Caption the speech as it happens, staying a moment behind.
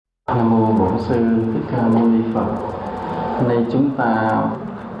Nam mô Bổn Sư Thích Ca Mâu Ni Phật. Hôm nay chúng ta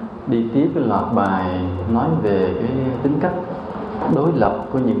đi tiếp cái loạt bài nói về cái tính cách đối lập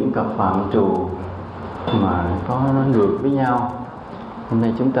của những cặp phạm trù mà có ngược với nhau. Hôm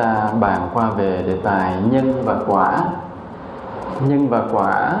nay chúng ta bàn qua về đề tài nhân và quả. Nhân và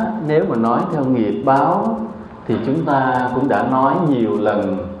quả, nếu mà nói theo nghiệp báo thì chúng ta cũng đã nói nhiều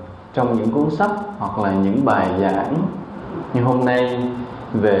lần trong những cuốn sách hoặc là những bài giảng. Nhưng hôm nay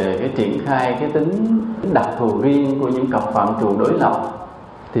về cái triển khai cái tính đặc thù riêng của những cặp phạm trù đối lập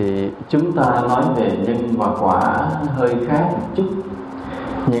thì chúng ta nói về nhân và quả hơi khác một chút.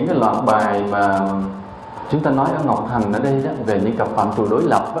 Những cái loạt bài mà chúng ta nói ở Ngọc Thành ở đây đó, về những cặp phạm trù đối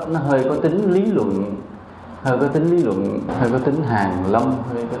lập đó, nó hơi có tính lý luận, hơi có tính hàn lâm,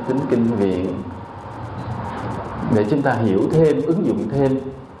 hơi có tính kinh viện, để chúng ta hiểu thêm, ứng dụng thêm,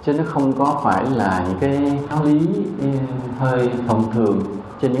 chứ nó không có phải là những cái giáo lý hơi thông thường.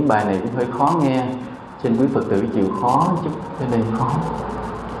 Trên những bài này cũng hơi khó nghe, trên quý Phật tử chịu khó chút, cái đây khó.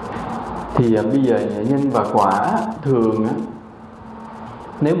 Thì bây giờ nhân và quả thường á,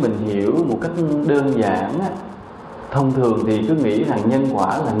 nếu mình hiểu một cách đơn giản á, thông thường thì cứ nghĩ rằng nhân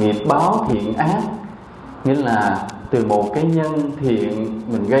quả là nghiệp báo thiện ác, nghĩa là từ một cái nhân thiện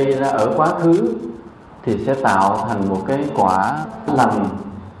mình gây ra ở quá khứ thì sẽ tạo thành một cái quả lành,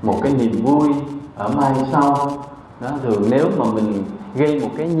 một cái niềm vui ở mai sau. Đó, thường nếu mà mình gây một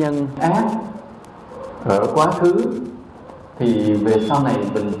cái nhân ác ở quá khứ thì về sau này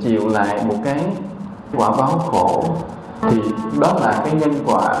mình chịu lại một cái quả báo khổ, thì đó là cái nhân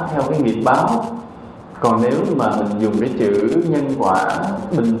quả theo cái nghiệp báo. Còn nếu mà mình dùng cái chữ nhân quả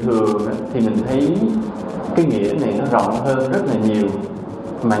bình thường thì mình thấy cái nghĩa này nó rộng hơn rất là nhiều.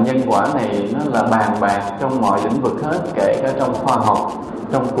 Mà nhân quả này nó là bàn bạc trong mọi lĩnh vực hết, kể cả trong khoa học,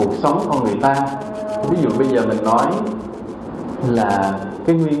 trong cuộc sống con người ta. Ví dụ bây giờ mình nói là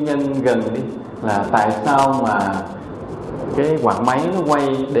cái nguyên nhân gần đi, là tại sao mà cái quạt máy nó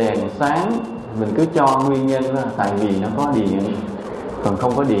quay đèn sáng, mình cứ cho nguyên nhân là tại vì nó có điện, còn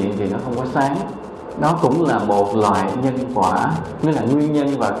không có điện thì nó không có sáng. Đó cũng là một loại nhân quả, nghĩa là nguyên nhân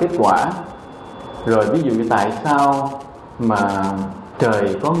và kết quả. Rồi ví dụ như tại sao mà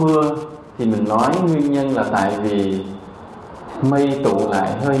trời có mưa thì mình nói nguyên nhân là tại vì mây tụ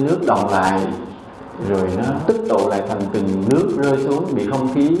lại, hơi nước đọng lại, rồi nó tích tụ lại thành từng nước rơi xuống, bị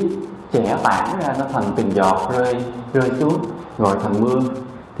không khí chẻ tản ra, nó thành từng giọt rơi xuống rồi thành mưa.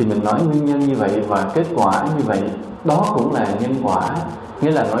 Thì mình nói nguyên nhân như vậy và kết quả như vậy, đó cũng là nhân quả.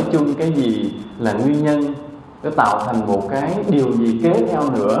 Nghĩa là nói chung cái gì là nguyên nhân nó tạo thành một cái điều gì kế theo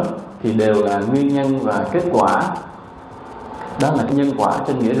nữa thì đều là nguyên nhân và kết quả. Đó là cái nhân quả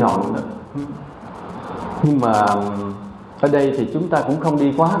trên nghĩa rộng đó. Nhưng mà ở đây thì chúng ta cũng không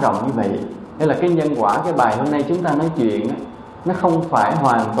đi quá rộng như vậy. Nghĩa là cái nhân quả, cái bài hôm nay chúng ta nói chuyện đó, nó không phải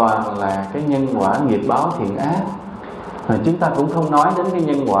hoàn toàn là cái nhân quả nghiệp báo thiện ác. Và chúng ta cũng không nói đến cái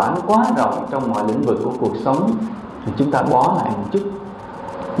nhân quả nó quá rộng trong mọi lĩnh vực của cuộc sống, thì chúng ta bó lại một chút.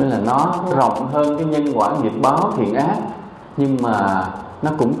 Nên là nó rộng hơn cái nhân quả nghiệp báo thiện ác, nhưng mà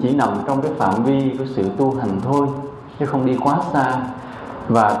nó cũng chỉ nằm trong cái phạm vi của sự tu hành thôi, chứ không đi quá xa.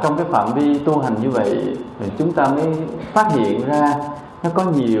 Và trong cái phạm vi tu hành như vậy thì chúng ta mới phát hiện ra nó có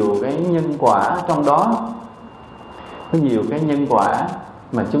nhiều cái nhân quả trong đó. Có nhiều cái nhân quả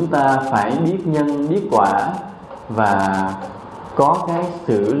mà chúng ta phải biết nhân, biết quả, và có cái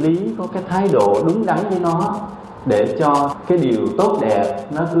xử lý, có cái thái độ đúng đắn với nó, để cho cái điều tốt đẹp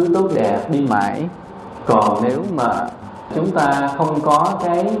nó cứ tốt đẹp đi mãi. Còn nếu mà chúng ta không có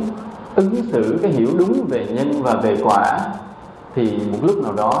cái ứng xử, cái hiểu đúng về nhân và về quả, thì một lúc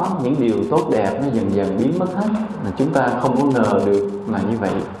nào đó những điều tốt đẹp nó dần dần biến mất hết, mà chúng ta không có ngờ được là như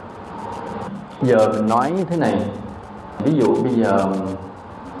vậy. Giờ mình nói như thế này, ví dụ bây giờ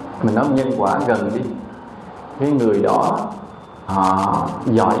mình nói nhân quả gần đi, cái người đó họ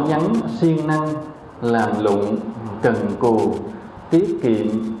giỏi nhắn, siêng năng, làm lụng, cần cù, tiết kiệm,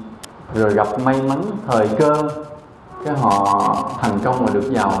 rồi gặp may mắn, thời cơ, cái họ thành công và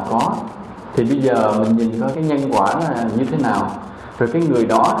được giàu có. Thì bây giờ mình nhìn coi cái nhân quả là như thế nào. Rồi cái người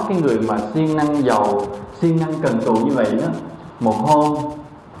đó, cái người mà siêng năng giàu, siêng năng cần cù như vậy đó, một hôm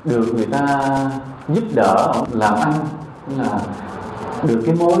được người ta giúp đỡ làm ăn, là được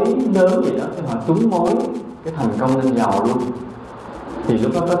cái mối lớn gì đó, cái họ trúng mối, cái thành công lên giàu luôn. Thì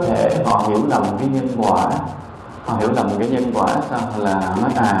lúc đó có thể họ hiểu lầm cái nhân quả. Họ hiểu lầm cái nhân quả sao? Là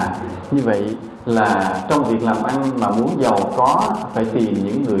nói như vậy là trong việc làm ăn mà muốn giàu có phải tìm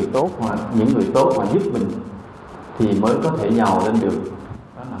những người tốt mà giúp mình thì mới có thể giàu lên được.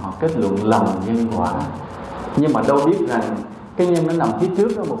 Đó là họ kết luận lầm nhân quả. Nhưng mà đâu biết rằng cái nhân nó nằm phía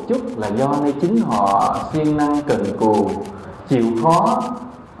trước đó một chút, là do nơi chính họ siêng năng cần cù, chịu khó,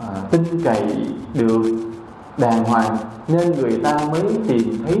 tin cậy được đàng hoàng, nên người ta mới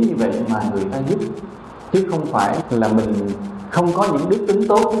tìm thấy như vậy mà người ta giúp, chứ không phải là mình không có những đức tính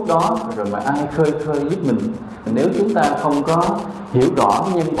tốt lúc đó rồi mà ai khơi giúp mình. Nếu chúng ta không có hiểu rõ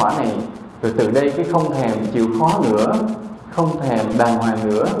cái nhân quả này, rồi từ đây cái không thèm chịu khó nữa, không thèm đàng hoàng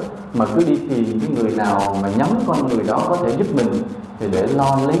nữa, mà cứ đi tìm cái người nào mà nhắm con người đó có thể giúp mình thì để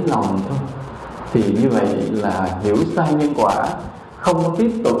lo lấy lòng thôi, thì như vậy là hiểu sai nhân quả, không có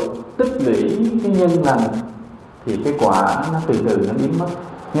tiếp tục tích lũy cái nhân lành, thì cái quả nó từ từ nó biến mất.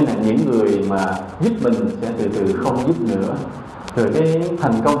 Như là những người mà giúp mình sẽ từ từ không giúp nữa, rồi cái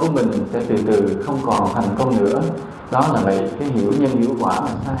thành công của mình sẽ từ từ không còn thành công nữa. Đó là vậy, cái hiểu nhân hiểu quả mà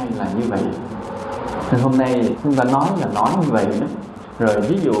sai là như vậy. Nên hôm nay chúng ta nói như vậy đó. Rồi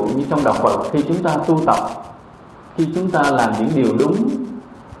ví dụ như trong đạo Phật, khi chúng ta tu tập, khi chúng ta làm những điều đúng,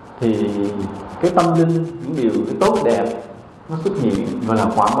 thì cái tâm linh, những điều cái tốt đẹp nó xuất hiện và là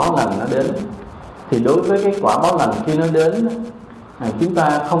quả báo lành nó đến. Thì đối với cái quả báo lành khi nó đến, chúng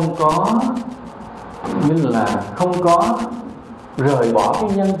ta không có như là không có rời bỏ cái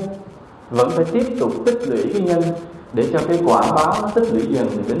nhân, vẫn phải tiếp tục tích lũy cái nhân để cho cái quả báo nó tích lũy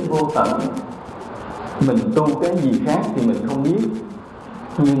dần đến vô tận. Mình tu cái gì khác thì mình không biết,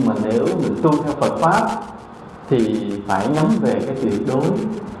 nhưng mà nếu mình tu theo Phật pháp thì phải nhắm về cái tuyệt đối.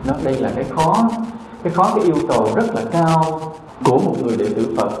 Đó, đây là cái khó, cái yêu cầu rất là cao của một người đệ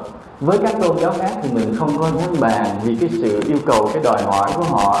tử Phật. Với các tôn giáo khác thì mình không có dám bàn, vì cái sự yêu cầu, cái đòi hỏi của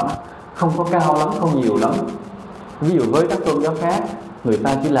họ không có cao lắm, không nhiều lắm. Ví dụ với các tôn giáo khác, người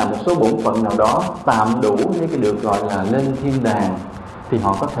ta chỉ làm một số bổn phận nào đó tạm đủ để cái được gọi là lên thiên đàng, thì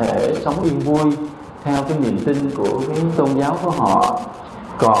họ có thể sống yên vui theo cái niềm tin của cái tôn giáo của họ.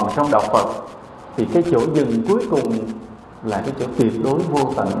 Còn trong đạo Phật thì cái chỗ dừng cuối cùng là cái chỗ tuyệt đối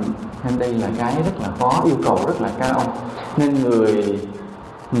vô tận, nên đây là cái rất là khó, yêu cầu rất là cao. Nên người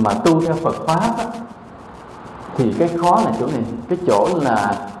mà tu theo Phật pháp á, thì cái khó là chỗ này, cái chỗ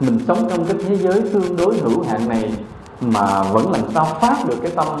là mình sống trong cái thế giới tương đối hữu hạn này mà vẫn làm sao phát được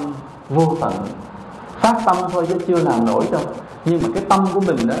cái tâm vô tận. Phát tâm thôi chứ chưa làm nổi đâu, nhưng mà cái tâm của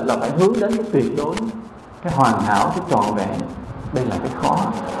mình đó là phải hướng đến cái tuyệt đối, cái hoàn hảo, cái trọn vẹn. Đây là cái khó.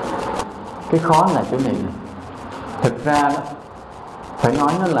 Cái khó là chỗ này. Thực ra đó, phải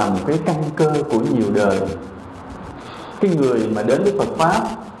nói nó là một cái căn cơ của nhiều đời. Cái người mà đến với Phật pháp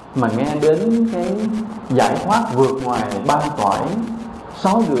mà nghe đến cái giải thoát vượt ngoài ba cõi,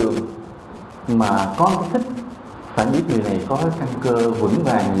 sáu đường mà có cái thích, phải biết người này có cái căn cơ vững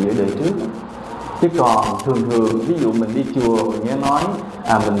vàng gì ở đời trước. Chứ còn thường ví dụ mình đi chùa, mình nghe nói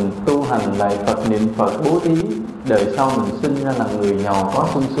mình tu hành lại Phật, niệm Phật, bố thí, đời sau mình sinh ra là người giàu có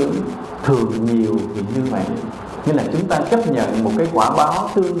sung sướng. Thường nhiều thì như vậy. Nghĩa là chúng ta chấp nhận một cái quả báo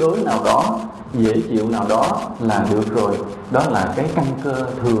tương đối nào đó, dễ chịu nào đó là được rồi. Đó là cái căn cơ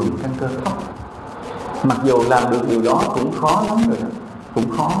thường, căn cơ thấp. Mặc dù làm được điều đó cũng khó lắm rồi đó,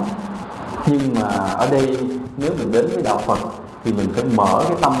 cũng khó. Nhưng mà ở đây nếu mình đến với đạo Phật thì mình phải mở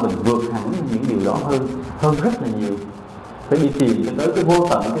cái tâm mình vượt hẳn những điều đó hơn rất là nhiều. Phải đi tìm cho tới cái vô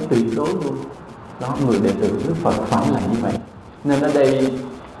tận, cái tuyệt đối luôn. Đó, người đệ tử Đức Phật phải là như vậy. Nên ở đây,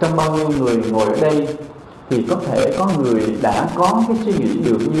 trong bao nhiêu người ngồi ở đây thì có thể có người đã có cái suy nghĩ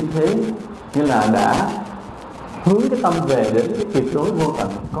được như thế, như là đã hướng cái tâm về đến cái tuyệt đối vô tận.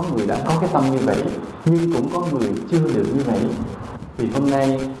 Có người đã có cái tâm như vậy, nhưng cũng có người chưa được như vậy. Thì hôm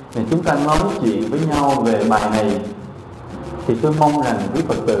nay chúng ta nói chuyện với nhau về bài này, thì tôi mong rằng quý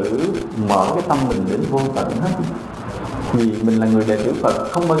Phật tử mở cái tâm mình đến vô tận hết. Vì mình là người đệ tử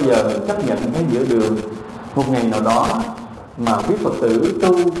Phật, không bao giờ mình chấp nhận cái giữa đường. Một ngày nào đó mà quý Phật tử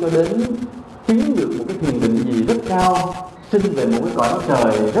tu cho đến chứng được một cái thiền định gì rất cao, sinh về một cái cõi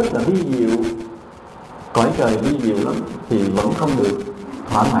trời rất là vi diệu, cõi trời vi diệu lắm, thì vẫn không được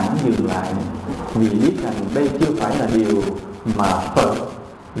thỏa mãn dừng lại, vì biết rằng đây chưa phải là điều mà Phật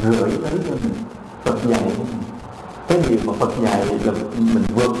gửi tới cho mình, Phật dạy. Cái điều mà Phật dạy là mình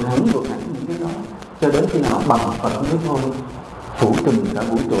vượt hẳn những cái đó, cho đến khi nào bằng Phật mới thôi, phủ trùm cả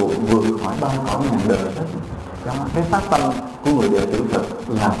vũ trụ, vượt khỏi ba cõi ngàn đời hết. Đó, cái phát tâm của người đệ tử Phật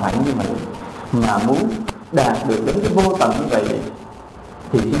là phải như vậy. Mà muốn đạt được đến cái vô tận như vậy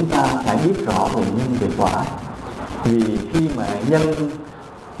thì chúng ta phải biết rõ về nhân về quả. Vì khi mà nhân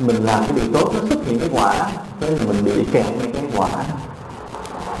mình làm cái điều tốt, nó xuất hiện cái quả, thế là mình bị kẹtในcái quả đó,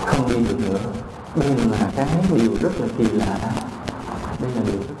 không đi được nữa. Đây là cái điều rất là kỳ lạ. Đây là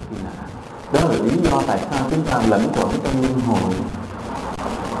điều rất kỳ lạ. Đó là lý do tại sao chúng ta lẫn quẩn trong luân hồi.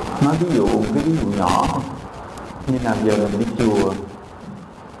 Nói ví dụ, cái ví dụ nhỏ, như nào giờ mình đi chùa,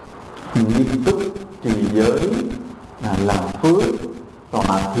 mình nghiêm túc trì giới, làm phước,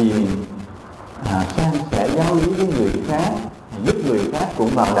 tọa thiền, san sẻ giáo lý với người khác, giúp người khác cũng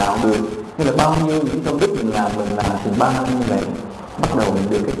vào đạo được. Nên là bao nhiêu những công đức mình làm chừng 3 năm như vậy, bắt đầu mình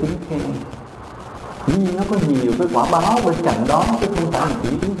được cái tiếng khen. Dĩ nhiên nó có nhiều cái quả báo bên cạnh đó, chứ không phải là chỉ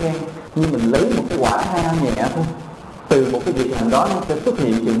tiếng khen. Nhưng mình lấy một cái quả ha nhẹ thôi, từ một cái việc làm đó nó sẽ xuất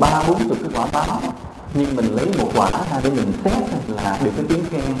hiện chừng 30-40 cái quả báo. Nhưng mình lấy một quả ra để mình xét là được cái tiếng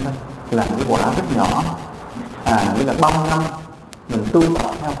khen thôi, là cái quả rất nhỏ. Như là bao năm mình tu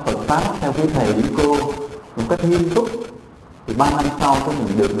tập theo Phật pháp, theo quý thầy quý cô một cách nghiêm túc, thì 3 năm sau có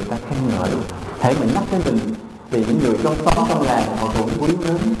mình được người ta khen ngợi. Hãy mình nhắc tới mình thì những người trong xóm trong làng họ cũng quý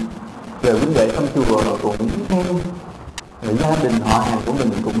mến, rồi huynh đệ trong chùa họ cũng khen, rồi gia đình họ hàng của mình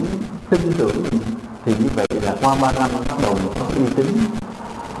cũng tin tưởng mình. Thì như vậy là qua 3 năm bắt đầu mình có uy tín.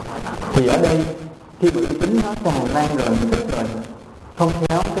 Thì ở đây khi mà uy tín nó tràn lan rồi, mình thích rồi, không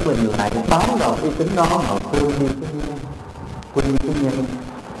khéo cái mình lại bám vào uy tín đó mà quên đi cái nhân.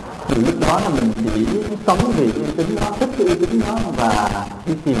 Thì lúc đó là mình chỉ sống vì uy tín đó, thích cái uy tín đó và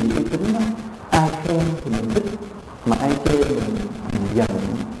đi tìm uy tín đó. Ai khen thì mình thích, mà ai chê mình giận.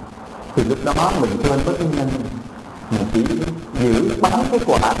 Thì lúc đó mình quên mất cái nhân, mình chỉ giữ bám cái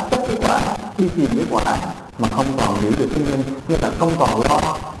quả, chấp cái quả, đi tìm cái quả, mà không còn giữ được cái nhân. Nghĩa là không còn lo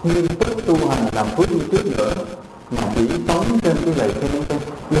nghiêm túc tu hành làm phước như trước nữa, mà chỉ sống trên cái lời khen,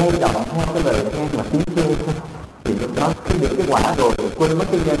 lay động theo cái lời khen mà tiếng chê thôi. Thì lúc đó khi được cái quả rồi quên mất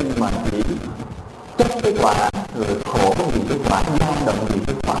cái nhân, mà chỉ chấp cái quả, rồi khổ vì cái quả, dao động vì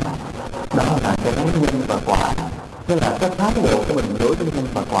cái quả. Đó là cái nhân và quả. Tức là cái thái độ của mình đối với nhân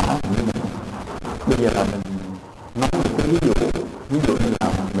và quả như vậy. Bây giờ là mình nói một cái ví dụ như là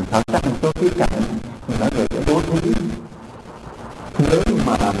mình thảo sát một số khía cạnh. Mình nói về cái bố thí. Nếu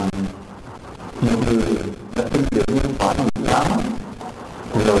mà một người đã tin được nhân quả nghiệp báo,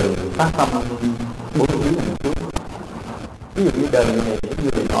 rồi phát tâm bố thí một chút. Ví dụ như đời này những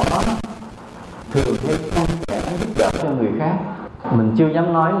người đó thường hay san sẻ giúp đỡ cho người khác. Mình chưa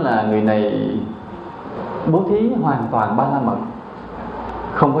dám nói là người này bố thí hoàn toàn ba la mật,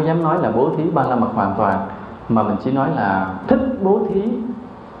 không có dám nói là bố thí ba la mật hoàn toàn, mà mình chỉ nói là thích bố thí.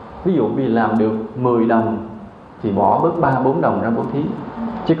 Ví dụ vì làm được 10 đồng thì bỏ bớt 3-4 đồng ra bố thí.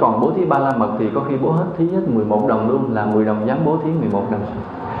 Chứ còn bố thí ba la mật thì có khi bố thí hết 11 đồng luôn, là 10 đồng dám bố thí 11 đồng.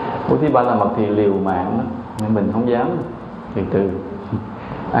 Bố thí ba la mật thì liều mạng đó, nên mình không dám. Từ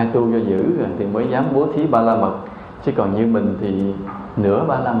ai tu cho dữ rồi thì mới dám bố thí ba la mật. Chứ còn như mình thì nửa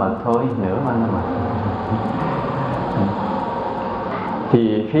ba la mật thôi, nửa ba la mật.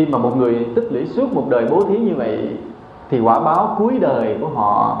 Thì khi mà một người tích lũy suốt một đời bố thí như vậy, thì quả báo cuối đời của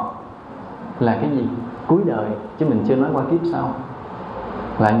họ là cái gì? Cuối đời, chứ mình chưa nói qua kiếp sau.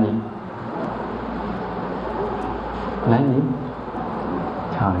 Là gì? Là gì?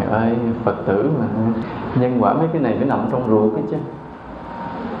 Trời ơi, Phật tử mà nhân quả mấy cái này phải nằm trong ruột hết chứ.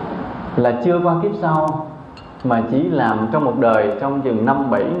 Là chưa qua kiếp sau, mà chỉ làm trong một đời, trong chừng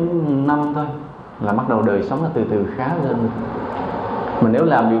 5-7 năm thôi, là bắt đầu đời sống là từ từ khá lên. Mà nếu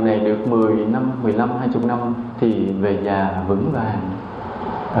làm điều này được 10 năm, 15, 20 năm thì về già vững vàng,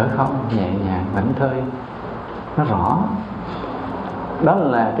 ở không, nhẹ nhàng, thảnh thơi. Nó rõ. Đó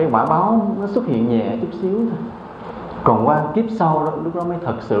là cái quả báo nó xuất hiện nhẹ chút xíu thôi. Còn qua kiếp sau đó, lúc đó mới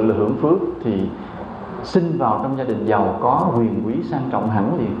thật sự là hưởng phước, thì sinh vào trong gia đình giàu có, quyền quý sang trọng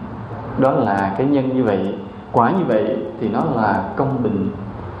hẳn liền. Đó là cái nhân như vậy. Quả như vậy thì nó là công bình,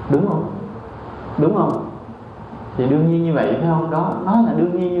 đúng không? Đúng không? Thì đương nhiên như vậy phải không? Đó, nó là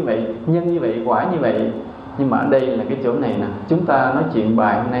đương nhiên như vậy, nhân như vậy, quả như vậy. Nhưng mà ở đây là cái chỗ này nè, chúng ta nói chuyện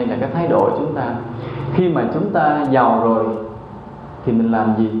bài hôm nay là cái thái độ của chúng ta. Khi mà chúng ta giàu rồi thì mình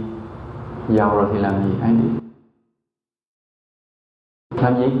làm gì? Giàu rồi thì làm gì? Ai biết?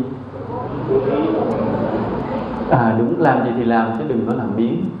 Làm gì? Đúng, làm gì thì làm, chứ đừng có làm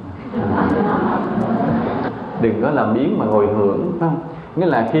biếng. Đừng có làm biếng mà ngồi hưởng, phải không? Nghĩa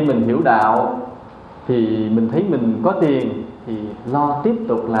là khi mình hiểu đạo thì mình thấy mình có tiền thì lo tiếp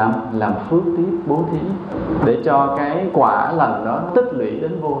tục làm phước tiếp, bố thí, để cho cái quả lành đó tích lũy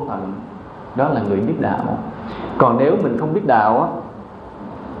đến vô tận. Đó là người biết đạo. Còn nếu mình không biết đạo á,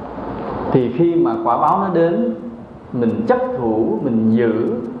 thì khi mà quả báo nó đến, mình chấp thủ, mình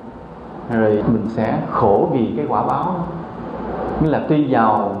giữ, rồi mình sẽ khổ vì cái quả báo đó. Nghĩa là tuy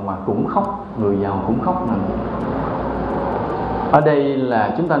giàu mà cũng khóc, người giàu cũng khóc mà. Ở đây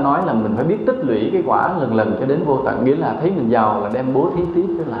là chúng ta nói là mình phải biết tích lũy cái quả lần lần cho đến vô tận. Nghĩa là thấy mình giàu là đem bố thí tiếp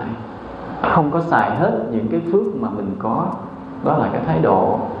trở lại, không có xài hết những cái phước mà mình có. Đó là cái thái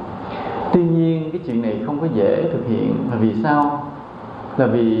độ. Tuy nhiên cái chuyện này không có dễ thực hiện. Là vì sao? Là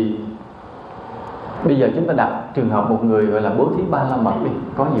vì bây giờ chúng ta đặt trường hợp một người gọi là bố thí ba la mật đi,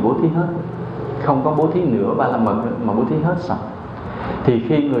 có gì bố thí hết, không có bố thí nửa ba la mật mà bố thí hết sạch. Thì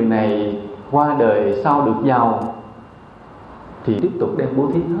khi người này qua đời sau được giàu thì tiếp tục đem bố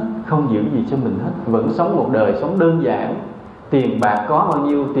thí hết, không giữ gì cho mình hết, vẫn sống một đời sống đơn giản, tiền bạc có bao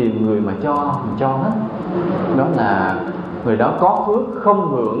nhiêu tìm người mà cho, mình cho hết. Đó là người đó có phước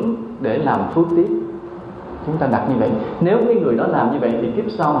không hưởng để làm phước tiếp. Chúng ta đặt như vậy. Nếu cái người đó làm như vậy thì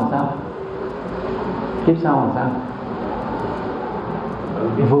kiếp sau làm sao? Kiếp sau làm sao?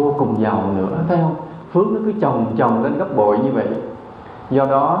 Vô cùng giàu nữa, thấy không? Phước nó cứ chồng lên gấp bội như vậy. Do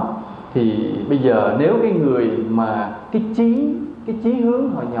đó thì bây giờ nếu cái người mà cái chí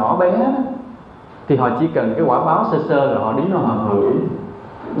hướng họ nhỏ bé đó, thì họ chỉ cần cái quả báo sơ rồi họ đến họ hưởng.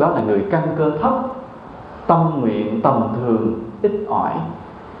 Đó là người căn cơ thấp, tâm nguyện tầm thường, ít ỏi,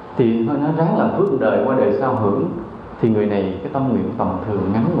 thì thôi nó ráng làm phước đời qua đời sau hưởng. Thì người này cái tâm nguyện tầm thường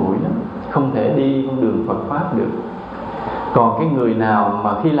ngắn ngủi lắm, không thể đi con đường Phật Pháp được. Còn cái người nào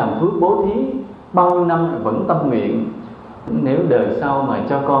mà khi làm phước bố thí bao nhiêu năm vẫn tâm nguyện, nếu đời sau mà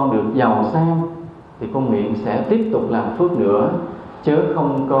cho con được giàu sang thì con nguyện sẽ tiếp tục làm phước nữa, chứ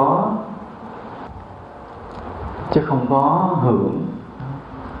không có hưởng.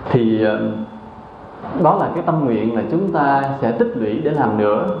 Thì đó là cái tâm nguyện là chúng ta sẽ tích lũy để làm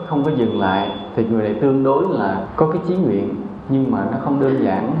nữa, không có dừng lại. Thì người này tương đối là có cái chí nguyện, nhưng mà nó không đơn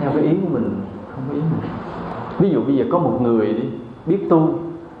giản theo cái ý của mình, không có ý mình. Ví dụ bây giờ có một người đi biết tu,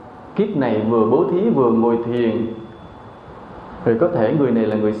 kiếp này vừa bố thí vừa ngồi thiền, rồi có thể người này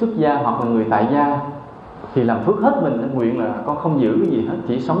là người xuất gia hoặc là người tại gia, thì làm phước hết mình, nguyện là con không giữ cái gì hết,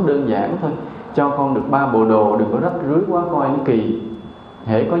 chỉ sống đơn giản thôi, cho con được 3 bộ đồ, đừng có rách rưới quá coi nó kỳ.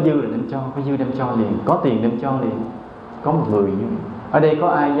 Hễ có dư là đem cho, có dư đem cho liền, có tiền đem cho liền. Có một người như vậy. Ở đây có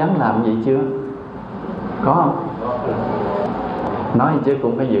ai dám làm vậy chưa? Có không? Nói chứ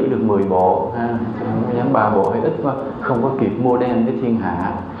cũng phải giữ được 10 bộ ha, không dám 3 bộ hay ít quá, không có kịp mua đen với thiên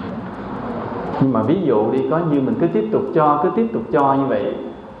hạ. Nhưng mà ví dụ đi, có như mình cứ tiếp tục cho như vậy,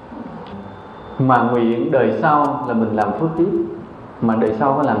 mà nguyện đời sau là mình làm phước tiếp, mà đời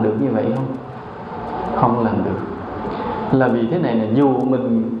sau có làm được như vậy không? Không làm được. Là vì thế này là dù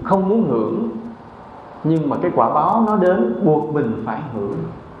mình không muốn hưởng, nhưng mà cái quả báo nó đến buộc mình phải hưởng.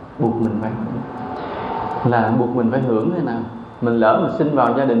 Là buộc mình phải hưởng thế nào? Mình lỡ mình sinh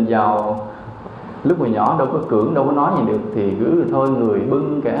vào gia đình giàu, lúc mà nhỏ đâu có cưỡng, đâu có nói gì được, thì cứ thôi người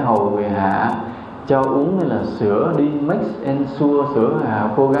bưng kẻ hầu người hạ, cho uống hay là sữa đi Mix and Sure, sữa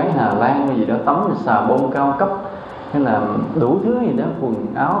cô gái Hà Lan hay gì đó, tắm xà bông cao cấp, hay là đủ thứ gì đó, quần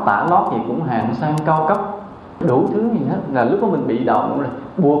áo tả lót gì cũng hàng sang cao cấp, đủ thứ gì hết. Là lúc đó mình bị động rồi,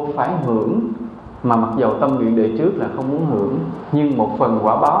 buộc phải hưởng. Mà mặc dầu tâm nguyện đời trước là không muốn hưởng, nhưng một phần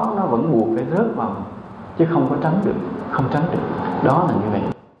quả báo nó vẫn buộc phải rớt vào, chứ không có tránh được. Đó là như vậy.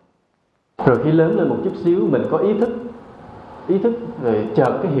 Rồi khi lớn lên một chút xíu, mình có ý thức rồi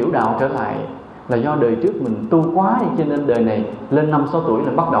chợt cái hiểu đạo trở lại, là do đời trước mình tu quá đi, cho nên đời này lên 5-6 tuổi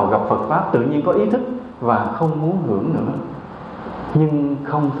là bắt đầu gặp Phật Pháp, tự nhiên có ý thức và không muốn hưởng nữa. Nhưng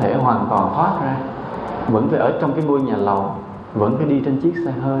không thể hoàn toàn thoát ra, vẫn phải ở trong cái ngôi nhà lầu, vẫn phải đi trên chiếc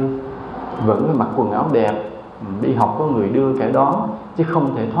xe hơi, vẫn phải mặc quần áo đẹp, đi học có người đưa kẻ đón, chứ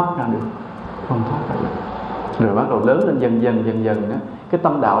không thể thoát ra được. Rồi bắt đầu lớn lên dần dần đó, cái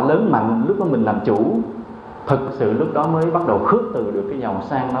tâm đạo lớn mạnh, lúc đó mình làm chủ, thực sự lúc đó mới bắt đầu khước từ được cái giàu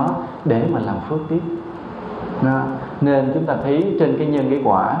sang đó để mà làm phước tiếp. Đó. Nên chúng ta thấy trên cái nhân cái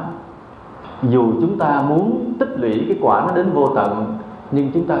quả, dù chúng ta muốn tích lũy cái quả nó đến vô tận,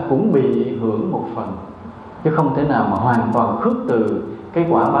 nhưng chúng ta cũng bị hưởng một phần, chứ không thể nào mà hoàn toàn khước từ cái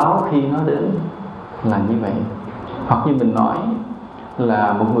quả báo khi nó đến, là như vậy. Hoặc như mình nói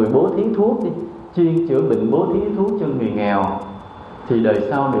là một người bố thí thuốc đi, chuyên chữa bệnh, bố thí thuốc cho người nghèo, thì đời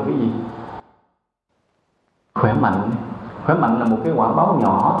sau được cái gì? Khỏe mạnh là một cái quả báo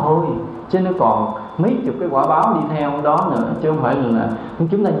nhỏ thôi, chứ nó còn mấy chục cái quả báo đi theo đó nữa, chứ không phải là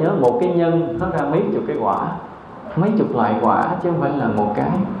chúng ta nhớ một cái nhân nó ra mấy chục cái quả, mấy chục loại quả, chứ không phải là một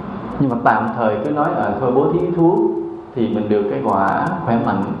cái. Nhưng mà tạm thời cứ nói thôi bố thí thuốc thì mình được cái quả khỏe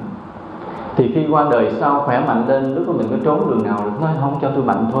mạnh. Thì khi qua đời sau khỏe mạnh lên, lúc đó mình có trốn đường nào được, nói không cho tôi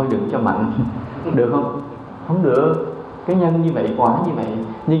mạnh thôi, đừng cho mạnh. Được không? Không được. Cái nhân như vậy, quả như vậy.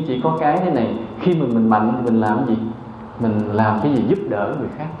 Nhưng chỉ có cái thế này, khi mình mạnh thì mình làm gì? Mình làm cái gì giúp đỡ người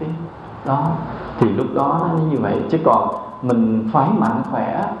khác tí. Đó. Thì lúc đó nó như vậy. Chứ còn mình phải mạnh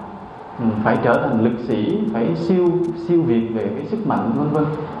khỏe, phải trở thành lực sĩ, phải siêu việt về cái sức mạnh vân vân,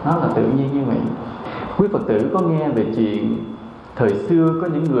 nó là tự nhiên như vậy. Quý Phật tử có nghe về chuyện thời xưa có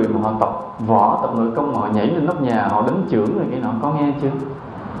những người mà họ tập võ, tập nội công, họ nhảy lên nóc nhà, họ đánh chưởng rồi cái nọ, có nghe chưa?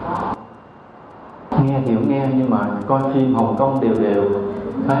 Nghe thì cũng nghe, nhưng mà coi phim Hồng Kông đều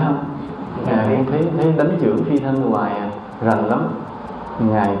phải không? Cũng thấy đánh chưởng phi thân hoài rành lắm,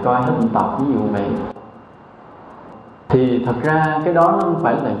 ngài coi hết tập ví dụ vậy. Thì thật ra cái đó nó không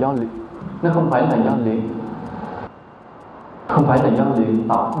phải là do luyện, Không phải là do luyện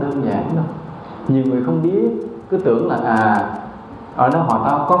tập đơn giản đâu. Nhiều người không biết, cứ tưởng là ở đó họ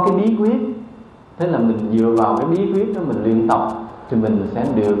ta có cái bí quyết, thế là mình dựa vào cái bí quyết đó mình luyện tập thì mình sẽ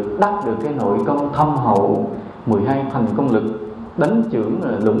đắc được cái nội công thâm hậu 12 thành công lực, đánh chưởng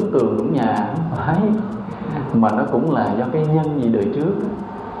là lũng tường lũng nhà. Không phải, mà nó cũng là do cái nhân gì đời trước,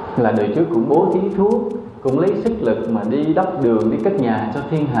 là đời trước cũng bố thí thuốc, cũng lấy sức lực mà đi đắp đường, đi cất nhà cho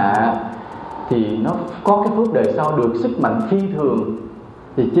thiên hạ, thì nó có cái phước đời sau được sức mạnh phi thường.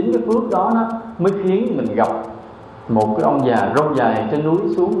 Thì chính cái phước đó nó mới khiến mình gặp một cái ông già râu dài trên núi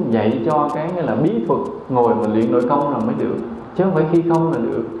xuống dạy cho cái là bí thuật ngồi mà luyện nội công rồi mới được, chứ không phải khi không là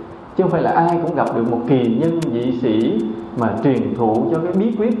được. Chứ không phải là ai cũng gặp được một kỳ nhân dị sĩ mà truyền thụ cho cái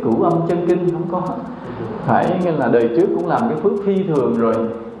bí quyết cửu âm chân kinh, không có. Phải nghĩa là đời trước cũng làm cái phước phi thường rồi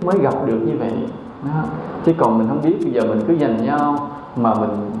mới gặp được như vậy đó. Chứ còn mình không biết, bây giờ mình cứ giành nhau mà mình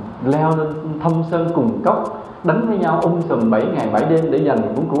leo lên thâm sơn cùng cốc đánh với nhau sùm 7 ngày 7 đêm để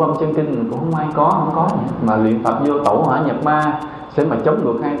giành cuốn cửu âm chân kinh, cũng không ai không có gì. Mà luyện tập vô tẩu hỏa nhập ma sẽ mà chống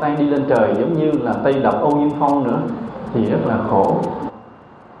ngược hai tay đi lên trời, giống như là Tây Độc Âu Dương Phong nữa, thì rất là khổ.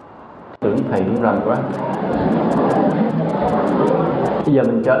 Tưởng thầy cũng rành quá. Bây giờ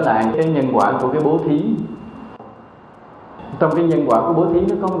mình trở lại cái nhân quả của cái bố thí. Trong cái nhân quả của bố thí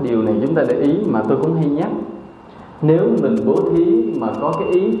nó có một điều này chúng ta để ý mà tôi cũng hay nhắc. Nếu mình bố thí mà có cái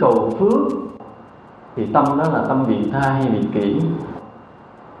ý cầu phước thì tâm đó là tâm vị tha hay vị kỷ?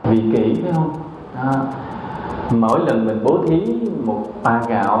 Vị kỷ phải không? Mỗi lần mình bố thí một tạ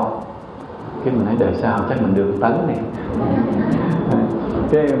gạo, cái mình nói đời sau chắc mình được 1 tấn này.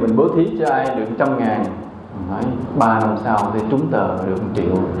 Cái mình bố thí cho ai được 100.000, mình nói 3 năm sau thì trúng tờ được 1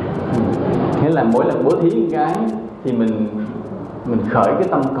 triệu. Nghĩa là mỗi lần bố thí một cái thì mình khởi cái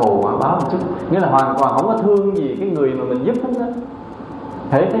tâm cầu quả báo một chút. Nghĩa là hoàn toàn không có thương gì cái người mà mình giúp hết á.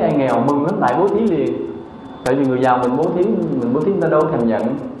 Thấy ai nghèo mừng lắm lại bố thí liền. Tại vì người giàu mình bố thí người ta đâu thèm nhận,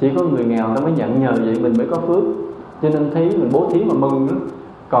 chỉ có người nghèo ta mới nhận, nhờ vậy mình mới có phước. Cho nên thấy mình bố thí mà mừng nữa.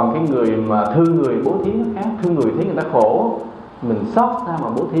 Còn cái người mà thương người bố thí nó khác, thương người thấy người ta khổ mình xót xa mà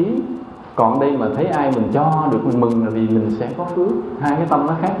bố thí. Còn đây mà thấy ai mình cho được mình mừng là vì mình sẽ có phước. Hai cái tâm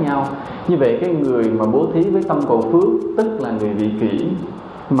nó khác nhau. Như vậy cái người mà bố thí với tâm cầu phước tức là người vị kỷ.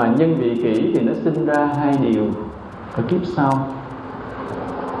 Mà nhân vị kỷ thì nó sinh ra 2 điều. Ở kiếp sau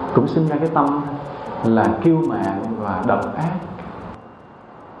cũng sinh ra cái tâm là kiêu mạn và độc ác.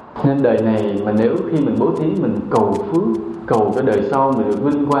 Nên đời này mà nếu khi mình bố thí mình cầu phước, cầu cái đời sau mình được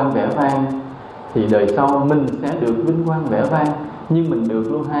vinh quang vẻ vang, thì đời sau mình sẽ được vinh quang vẻ vang, nhưng mình được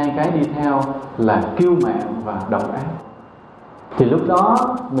luôn 2 cái đi theo là kiêu mạn và độc ác. Thì lúc đó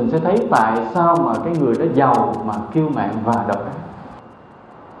mình sẽ thấy tại sao mà cái người đó giàu mà kiêu mạn và độc ác.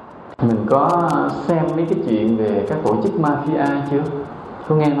 Mình có xem mấy cái chuyện về các tổ chức mafia chưa?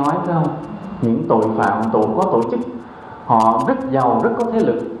 Có nghe nói phải không? Những tội phạm có tổ chức, họ rất giàu, rất có thế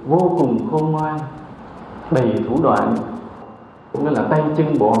lực, vô cùng khôn ngoan, đầy thủ đoạn, cũng là tay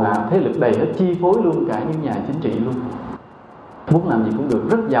chân bộ hạ thế lực đầy hết, chi phối luôn cả những nhà chính trị luôn. Muốn làm gì cũng được,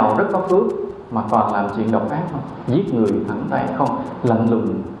 rất giàu, rất có phước, mà toàn làm chuyện độc ác không, giết người thẳng tay không, lạnh lùng,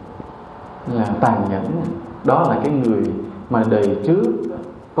 là tàn nhẫn. Đó là cái người mà đời trước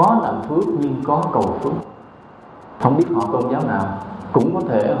có làm phước nhưng có cầu phước. Không biết họ tôn giáo nào, cũng có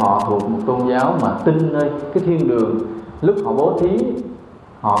thể họ thuộc một tôn giáo mà tin nơi cái thiên đường. Lúc họ bố thí,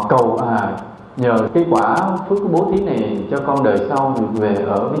 họ cầu nhờ cái quả phước của bố thí này cho con đời sau được về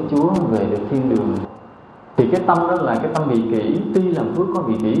ở với Chúa, về được thiên đường. Thì cái tâm đó là cái tâm vị kỷ. Tuy làm phước có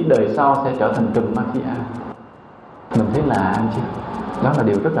vị kỷ, đời sau sẽ trở thành trùm mafia. Mình thấy lạ không chứ? Đó là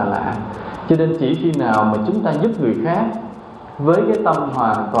điều rất là lạ. Cho nên chỉ khi nào mà chúng ta giúp người khác với cái tâm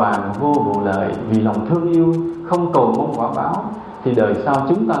hoàn toàn vô vụ lợi, vì lòng thương yêu, không cầu mong quả báo, thì đời sau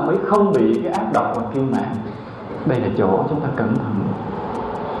chúng ta mới không bị cái ác độc và kiêu mạn. Đây là chỗ chúng ta cẩn thận.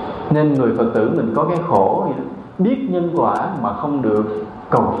 Nên người Phật tử mình có cái khổ vậy đó, biết nhân quả mà không được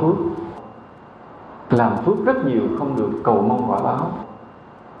cầu phước, làm phước rất nhiều không được cầu mong quả báo.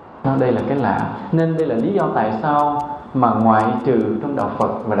 Đây là cái lạ. Nên đây là lý do tại sao mà ngoại trừ trong đạo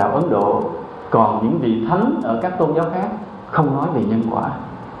Phật và đạo Ấn Độ, còn những vị thánh ở các tôn giáo khác không nói về nhân quả,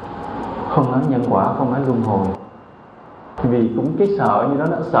 không nói nhân quả, không nói luân hồi. Vì cũng cái sợ như đó,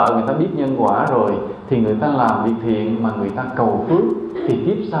 đã sợ người ta biết nhân quả rồi thì người ta làm việc thiện mà người ta cầu phước thì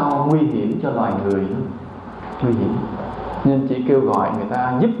kiếp sau nguy hiểm cho loài người, nguy hiểm. Nên chỉ kêu gọi người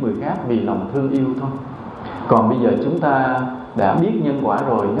ta giúp người khác vì lòng thương yêu thôi. Còn bây giờ chúng ta đã biết nhân quả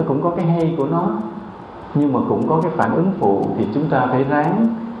rồi, nó cũng có cái hay của nó, nhưng mà cũng có cái phản ứng phụ, thì chúng ta phải ráng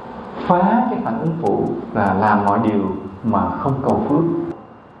phá cái phản ứng phụ và làm mọi điều mà không cầu phước.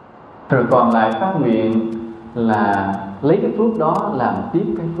 Rồi còn lại phát nguyện là lấy cái phước đó làm tiếp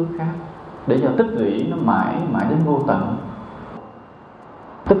cái phước khác, để cho tích lũy nó mãi đến vô tận.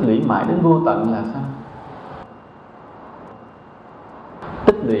 Tích lũy mãi đến vô tận là sao?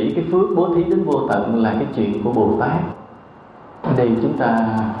 Tích lũy cái phước bố thí đến vô tận là cái chuyện của Bồ Tát. Ở đây chúng ta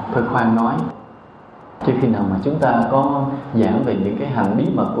thôi khoan nói, chứ khi nào mà chúng ta có giảng về những cái hành bí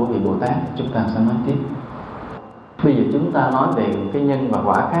mật của vị Bồ Tát, chúng ta sẽ nói tiếp. Bây giờ chúng ta nói về cái nhân và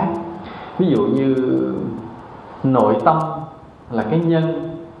quả khác. Ví dụ như nội tâm là cái nhân,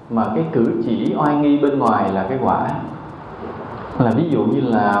 mà cái cử chỉ oai nghi bên ngoài là cái quả. Là ví dụ như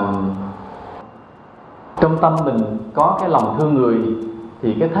là trong tâm mình có cái lòng thương người,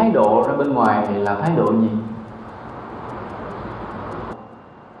 thì cái thái độ ra bên ngoài là thái độ gì?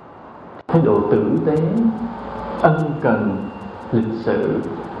 Thái độ tử tế, ân cần, lịch sự,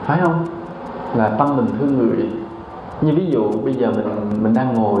 phải không? Là tâm mình thương người. Như ví dụ bây giờ mình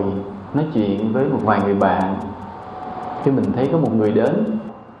đang ngồi nói chuyện với một vài người bạn, khi mình thấy có một người đến,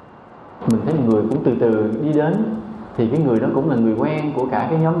 mình thấy một người cũng từ từ đi đến, thì cái người đó cũng là người quen của cả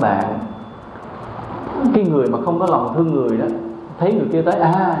cái nhóm bạn. Cái người mà không có lòng thương người đó, thấy người kia tới,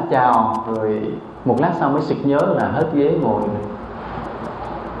 chào, rồi một lát sau mới sực nhớ là hết ghế ngồi.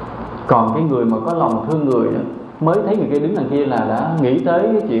 Còn cái người mà có lòng thương người đó, mới thấy người kia đứng đằng kia là đã nghĩ tới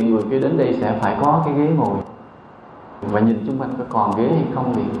cái chuyện người kia đến đây sẽ phải có cái ghế ngồi, và nhìn xung quanh có còn ghế hay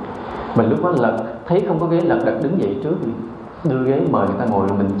không thì mình lúc đó thấy không có ghế, đặt đứng dậy trước thì đưa ghế mời người ta ngồi,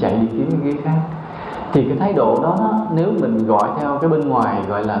 rồi mình chạy đi kiếm cái ghế khác. Thì cái thái độ đó, nếu mình gọi theo cái bên ngoài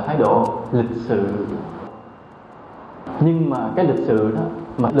gọi là thái độ lịch sự. Nhưng mà cái lịch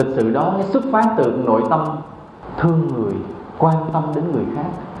sự đó nó xuất phát từ nội tâm thương người, quan tâm đến người khác,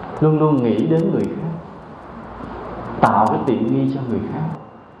 luôn luôn nghĩ đến người khác, tạo cái tiện nghi cho người khác.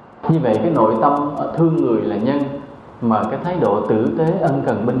 Như vậy cái nội tâm thương người là nhân, mà cái thái độ tử tế ân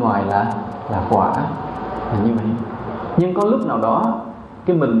cần bên ngoài là quả, là như vậy. Nhưng có lúc nào đó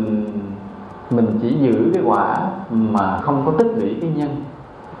cái mình chỉ giữ cái quả mà không có tích lũy cái nhân,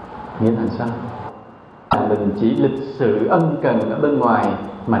 nghĩa là sao? Mình chỉ lịch sự ân cần ở bên ngoài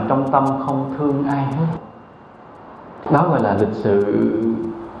mà trong tâm không thương ai hết. Đó gọi là lịch sự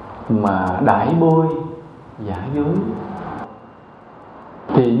mà đãi bôi, giả dối.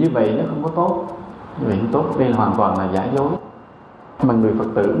 Thì như vậy nó không có tốt. Như vậy không tốt, đây là hoàn toàn là giả dối. Mà người Phật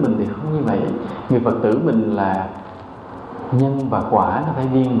tử mình thì không như vậy. Người Phật tử mình là nhân và quả nó phải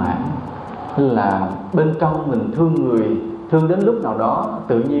viên mãn. Là bên trong mình thương người, thương đến lúc nào đó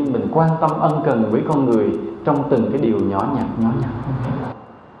tự nhiên mình quan tâm ân cần với con người trong từng cái điều nhỏ nhặt.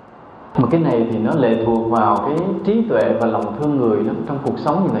 Mà cái này thì nó lệ thuộc vào cái trí tuệ và lòng thương người đó, trong cuộc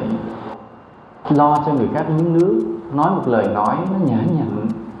sống như vậy. Lo cho người khác miếng nước, nói một lời nói nó nhã nhặn,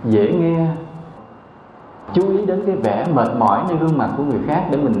 dễ nghe, chú ý đến cái vẻ mệt mỏi trên gương mặt của người khác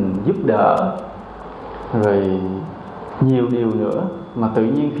để mình giúp đỡ, rồi nhiều điều nữa mà tự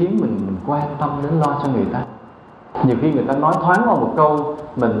nhiên khiến mình quan tâm đến lo cho người ta. Nhiều khi người ta nói thoáng qua một câu,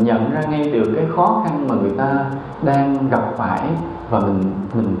 mình nhận ra ngay được cái khó khăn mà người ta đang gặp phải, và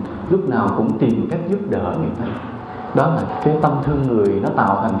mình lúc nào cũng tìm cách giúp đỡ người ta. Đó là cái tâm thương người, nó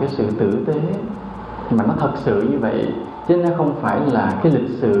tạo thành cái sự tử tế mà nó thật sự như vậy, chứ nó không phải là cái lịch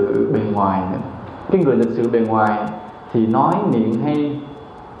sự bề ngoài nữa. Cái người lịch sự bề ngoài thì nói miệng hay,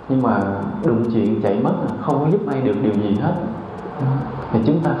 nhưng mà đụng chuyện chạy mất, không có giúp ai được điều gì hết. Thì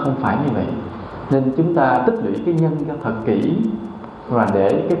chúng ta không phải như vậy. Nên chúng ta tích lũy cái nhân cho thật kỹ, và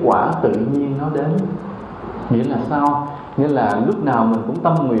để cái quả tự nhiên nó đến. Nghĩa là sao? Nghĩa là lúc nào mình cũng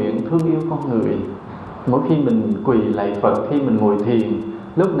tâm nguyện thương yêu con người. Mỗi khi mình quỳ lạy Phật, khi mình ngồi thiền,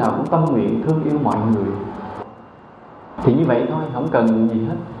 lúc nào cũng tâm nguyện thương yêu mọi người. Thì như vậy thôi, không cần gì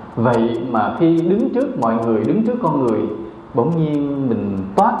hết. Vậy mà khi đứng trước mọi người, đứng trước con người, bỗng nhiên mình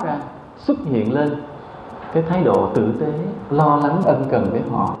toát ra, xuất hiện lên cái thái độ tử tế, lo lắng ân cần với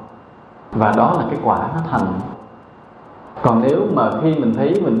họ. Và đó là cái quả nó thành. Còn nếu mà khi mình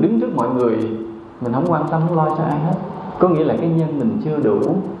thấy mình đứng trước mọi người, mình không quan tâm, không lo cho ai hết, có nghĩa là cái nhân mình chưa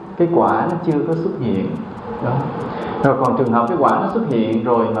đủ, cái quả nó chưa có xuất hiện đó. Rồi còn trường hợp cái quả nó xuất hiện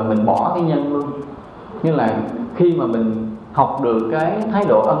rồi mà mình bỏ cái nhân luôn. Như là khi mà mình học được cái thái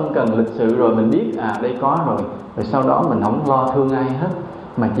độ ân cần lịch sự rồi, mình biết đây có rồi, rồi sau đó mình không lo thương ai hết,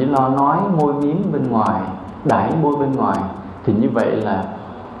 mà chỉ lo nói môi miếng bên ngoài, đãi môi bên ngoài, thì như vậy là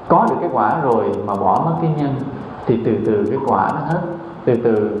có được cái quả rồi mà bỏ mất cái nhân, thì từ từ cái quả nó hết. Từ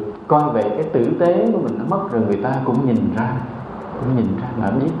từ coi vậy cái tử tế của mình nó mất rồi, người ta cũng nhìn ra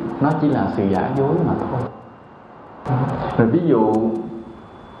mà biết nó chỉ là sự giả dối mà thôi. Rồi ví dụ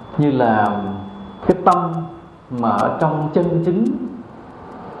như là cái tâm mà ở trong chân chính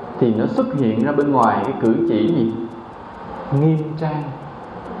thì nó xuất hiện ra bên ngoài cái cử chỉ gì? Nghiêm trang.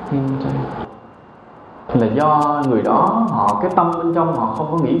 Là do người đó họ cái tâm bên trong họ không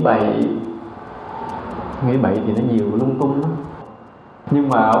có nghĩ bậy thì nó nhiều lung tung lắm. nhưng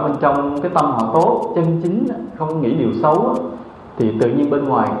mà ở bên trong cái tâm họ tốt, chân chính, không nghĩ điều xấu, thì tự nhiên bên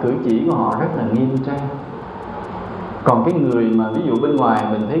ngoài cử chỉ của họ rất là nghiêm trang. Còn cái người mà ví dụ bên ngoài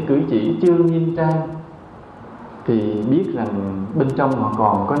mình thấy cử chỉ chưa nghiêm trang thì biết rằng bên trong họ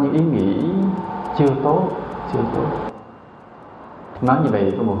còn có những ý nghĩ chưa tốt. Nói như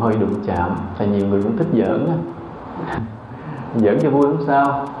vậy có một hơi đụng chạm, tại nhiều người cũng thích giỡn á. Giỡn cho vui không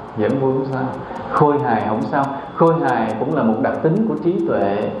sao, khôi hài không sao. Khôi hài cũng là một đặc tính của trí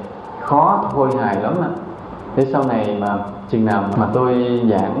tuệ, khó khôi hài lắm á. Để sau này mà chừng nào mà tôi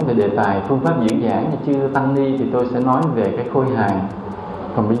giảng về đề tài phương pháp diễn giảng như chư Tăng Ni thì tôi sẽ nói về cái khôi hài.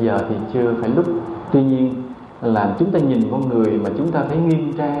 Còn bây giờ thì chưa phải lúc. Tuy nhiên là chúng ta nhìn con người mà chúng ta thấy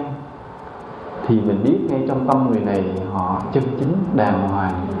nghiêm trang thì mình biết ngay trong tâm người này họ chân chính, đàng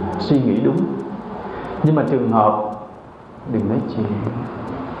hoàng, suy nghĩ đúng. Nhưng mà trường hợp đừng nói chuyện.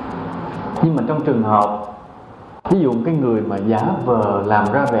 Nhưng mà trong trường hợp ví dụ cái người mà giả vờ làm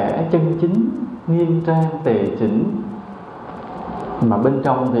ra vẻ chân chính, nghiêm trang, tề chỉnh, mà bên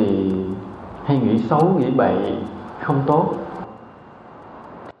trong thì hay nghĩ xấu, nghĩ bậy, không tốt.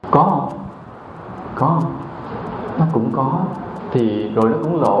 Có không? Nó cũng có. Thì rồi nó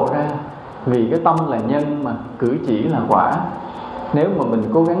cũng lộ ra. Vì cái tâm là nhân mà cử chỉ là quả. Nếu mà mình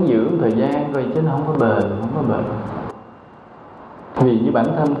cố gắng giữ một thời gian rồi chứ nó không có bền. Vì như bản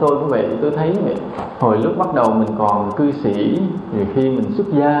thân tôi cũng vậy, tôi thấy vậy. Hồi lúc bắt đầu mình còn cư sĩ, rồi khi mình xuất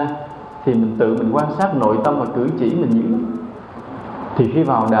gia thì mình tự mình quan sát nội tâm và cử chỉ mình dữ. Thì khi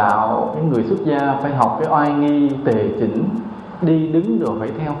vào đạo, cái người xuất gia phải học cái oai nghi, tề chỉnh, đi đứng rồi phải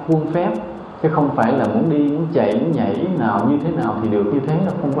theo khuôn phép, chứ không phải là muốn đi, muốn chạy, muốn nhảy nào như thế nào thì được, như thế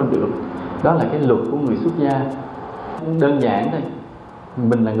nó không có được. Đó là cái luật của người xuất gia. Đơn giản thôi.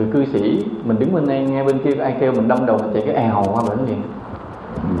 Mình là người cư sĩ, mình đứng bên đây nghe bên kia ai kêu mình đâm đầu mình chạy cái èo qua bển liền.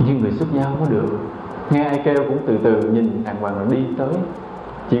 Nhưng người xuất gia không có được. Nghe ai kêu cũng từ từ nhìn đàng hoàng rồi đi tới.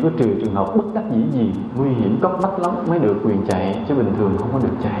 Chỉ có trừ trường hợp bất đắc dĩ gì, nguy hiểm cấp bách lắm mới được quyền chạy, chứ bình thường không có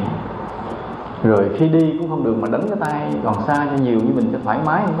được chạy. Rồi khi đi cũng không được mà đánh cái tay còn xa cho nhiều như mình cho thoải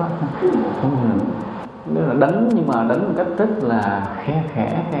mái không có. Nếu là đánh nhưng mà đánh một cách rất là khe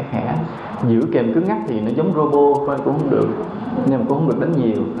khẽ. Giữ kèm cứng ngắc thì nó giống robot thôi, cũng không được. Nhưng mà cũng không được đánh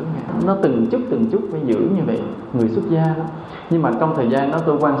nhiều. Nó từng chút phải giữ như vậy. Người xuất gia đó. Nhưng mà trong thời gian đó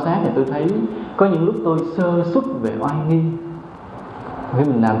tôi quan sát thì tôi thấy có những lúc tôi sơ suất về oai nghi. Khi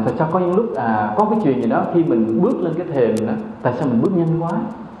mình làm tại sao có những lúc có cái chuyện gì đó khi mình bước lên cái thềm đó, tại sao mình bước nhanh quá,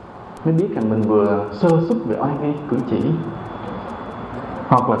 mới biết rằng mình vừa sơ suất về oai nghi cử chỉ.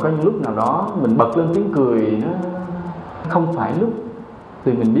 Hoặc là có những lúc nào đó mình bật lên tiếng cười nó không phải lúc,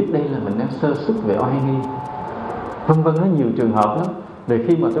 thì mình biết đây là mình đang sơ suất về oai nghi. Vân vân, nó nhiều trường hợp lắm. Rồi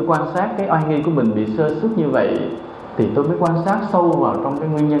khi mà tôi quan sát cái oai nghi của mình bị sơ suất như vậy thì tôi mới quan sát sâu vào trong cái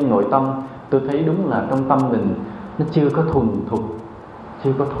nguyên nhân nội tâm. Tôi thấy đúng là trong tâm mình nó chưa có thuần thục,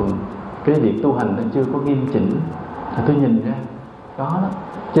 cái việc tu hành nó chưa có nghiêm chỉnh. Thì tôi nhìn ra đó.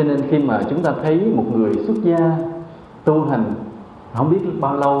 Cho nên khi mà chúng ta thấy một người xuất gia tu hành không biết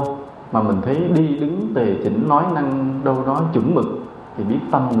bao lâu mà mình thấy đi đứng tề chỉnh, nói năng đâu đó chuẩn mực thì biết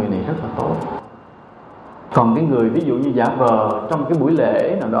tâm người này rất là tốt. Còn cái người ví dụ như giả vờ trong cái buổi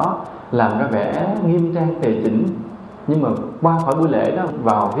lễ nào đó làm ra vẻ nghiêm trang tề chỉnh, nhưng mà qua khỏi buổi lễ đó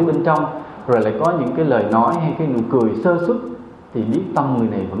vào phía bên trong rồi lại có những cái lời nói hay cái nụ cười sơ suất thì biết tâm người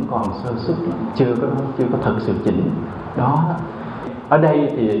này vẫn còn sơ suất, chưa có thật sự chỉnh. Đó. Ở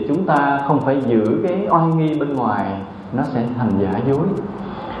đây thì chúng ta không phải giữ cái oai nghi bên ngoài nó sẽ thành giả dối,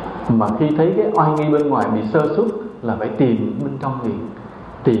 mà khi thấy cái oai nghi bên ngoài bị sơ suất là phải tìm bên trong liền,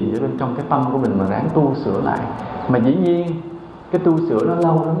 tìm ở bên trong cái tâm của mình mà ráng tu sửa lại. Mà dĩ nhiên cái tu sửa nó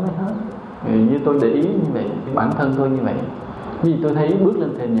lâu lắm mới hết. Như tôi để ý như vậy, bản thân tôi như vậy. Vì tôi thấy bước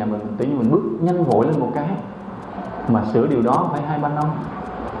lên thềm nhà mình, tự nhiên mình bước nhanh vội lên một cái, mà sửa điều đó phải 2-3 năm.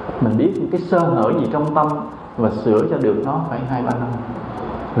 Mình biết cái sơ hở gì trong tâm và sửa cho được nó phải 2-3 năm.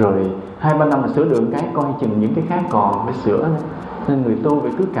 Rồi 2-3 năm mà sửa được cái, coi chừng những cái khác còn phải sửa nữa. Nên người tu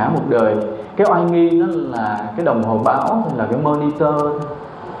phải cứ cả một đời. Cái oai nghi nó là cái đồng hồ báo, là cái monitor,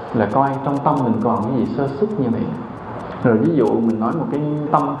 là coi trong tâm mình còn cái gì sơ suất như vậy. Rồi ví dụ mình nói một cái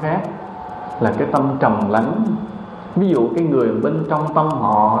tâm khác là cái tâm trầm lắng. Ví dụ cái người bên trong tâm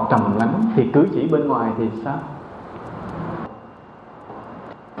họ trầm lắng thì cử chỉ bên ngoài thì sao?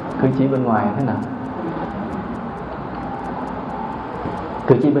 Cử chỉ bên ngoài thế nào?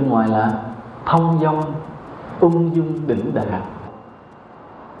 Cử chỉ bên ngoài là thông dong, ung dung, đỉnh đạt,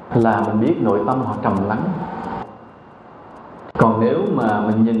 là mình biết nội tâm họ trầm lắng. Còn nếu mà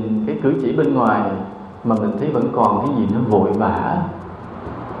mình nhìn cái cử chỉ bên ngoài mà mình thấy vẫn còn cái gì nó vội vã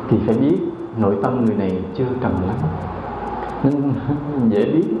thì phải biết nội tâm người này chưa trầm lắng. Nên dễ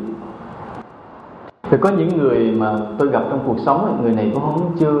biết. Rồi có những người mà tôi gặp trong cuộc sống, người này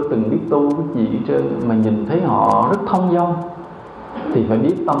cũng chưa từng biết tu cái gì hết trơn, mà nhìn thấy họ rất thông dong thì phải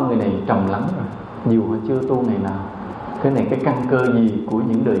biết tâm người này trầm lắng rồi, dù họ chưa tu ngày nào. Cái này cái căn cơ gì của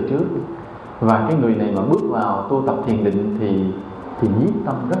những đời trước. Và cái người này mà bước vào tu tập thiền định thì nhiếp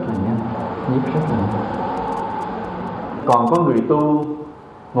tâm rất là nhanh, nhiếp rất là nhanh. Còn có người tu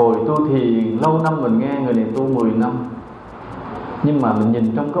ngồi tu thiền lâu năm, mình nghe người này tu 10 năm, nhưng mà mình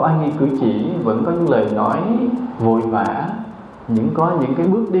nhìn trong cái oai nghi cử chỉ vẫn có những lời nói vội vã, có những cái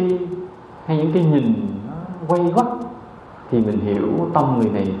bước đi hay những cái nhìn nó quay quắt, thì mình hiểu tâm người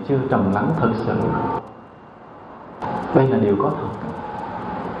này chưa trầm lắng thật sự. Đây là điều có thật.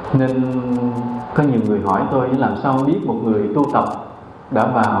 Nên có nhiều người hỏi tôi làm sao biết một người tu tập đã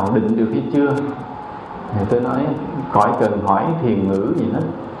vào định được hay chưa. Thì tôi nói khỏi cần hỏi thiền ngữ gì hết,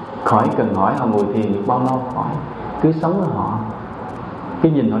 khỏi cần hỏi họ ngồi thiền được bao lâu, hỏi cứ sống với họ,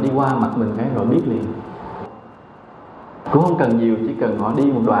 cái nhìn họ đi qua mặt mình cái rồi biết liền. Cũng không cần nhiều, chỉ cần họ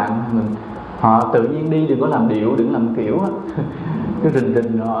đi một đoạn họ tự nhiên đi, đừng có làm điệu, đừng làm kiểu á. Cứ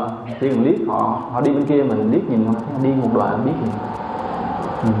rình họ, chỉ cần liếc họ đi bên kia, mình liếc nhìn họ đi một đoạn biết liền.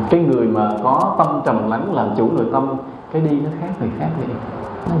 Cái người mà có tâm trầm lắng làm chủ nội tâm, cái đi nó khác người khác vậy.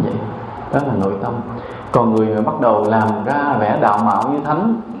 Nó vậy, đó là nội tâm. Còn người mà bắt đầu làm ra vẻ đạo mạo như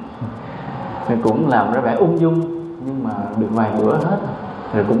thánh, cũng làm ra vẻ ung dung, nhưng mà được vài bữa hết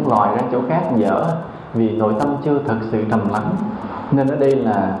rồi cũng lòi ra chỗ khác dở, vì nội tâm chưa thật sự trầm lắng. Nên ở đây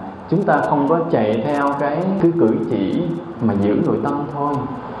là chúng ta không có chạy theo cái cứ cử chỉ mà giữ nội tâm thôi.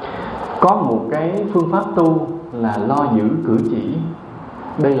 Có một cái phương pháp tu là lo giữ cử chỉ.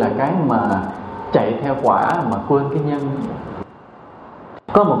 Đây là cái mà chạy theo quả mà quên cái nhân.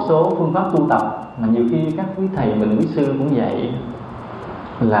 Có một số phương pháp tu tập mà nhiều khi các quý thầy mình, quý sư cũng dạy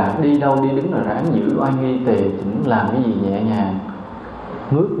là đi đâu đi đứng là ráng giữ oai nghi tề chỉnh, làm cái gì nhẹ nhàng,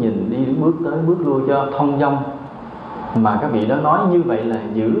 ngước nhìn, đi đứng bước tới bước lui cho thông dong. Mà các vị đó nói như vậy là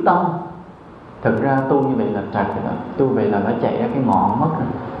giữ tâm. Thực ra tu như vậy là trật rồi đó. Tu vậy là nó chạy ra cái ngọn mất rồi,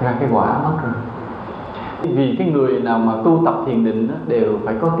 ra cái quả mất rồi. Vì cái người nào mà tu tập thiền định đó, đều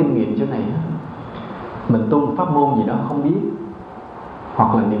phải có kinh nghiệm chỗ này. Mình tu một pháp môn gì đó không biết,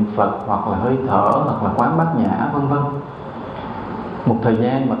 hoặc là niệm Phật, hoặc là hơi thở, hoặc là quán bát nhã, vân vân. Một thời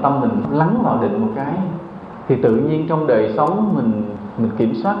gian mà tâm mình lắng vào định một cái, thì tự nhiên trong đời sống mình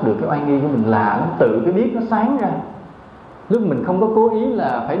kiểm soát được cái oai nghi của mình, lạ lắm, tự cái biết nó sáng ra. Lúc mình không có cố ý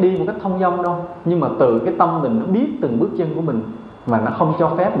là phải đi một cách thông dong đâu, nhưng mà từ cái tâm mình nó biết từng bước chân của mình, mà nó không cho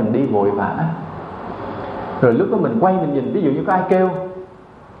phép mình đi vội vã. Rồi lúc đó mình quay mình nhìn, ví dụ như có ai kêu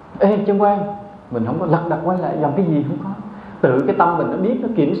ê chân quay, mình không có lật đật quay lại làm cái gì, không có. Tự cái tâm mình nó biết, nó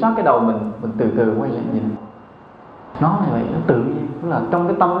kiểm soát cái đầu mình từ từ quay lại nhìn. Nó là vậy, nó tự nhiên, tức là trong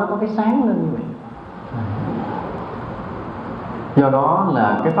cái tâm nó có cái sáng lên như vậy. Do đó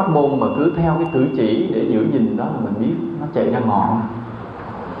là cái pháp môn mà cứ theo cái cử chỉ để giữ gìn đó là mình biết nó chạy ra ngọn.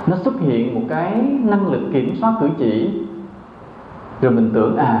 Nó xuất hiện một cái năng lực kiểm soát cử chỉ, rồi mình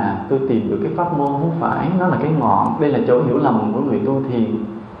tưởng tôi tìm được cái pháp môn, không phải, nó là cái ngọn. Đây là chỗ hiểu lầm của người tu thiền.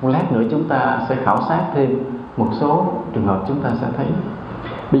 Một lát nữa chúng ta sẽ khảo sát thêm một số trường hợp, chúng ta sẽ thấy.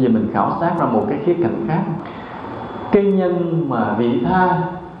 Bây giờ mình khảo sát ra một cái khía cạnh khác. Cái nhân mà vị tha,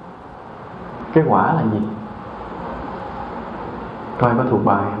 cái quả là gì? Coi có thuộc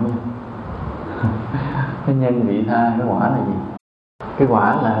bài không nha. Cái nhân vị tha, cái quả là gì? Cái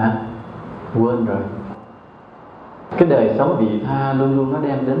quả là quên rồi. Cái đời sống vị tha luôn luôn nó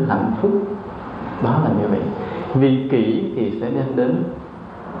đem đến hạnh phúc. Đó là như vậy. Vị kỷ thì sẽ đem đến,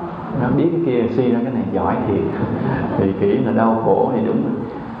 nó biết cái kia suy ra cái này giỏi thiệt. Vị kỷ là đau khổ thì đúng rồi.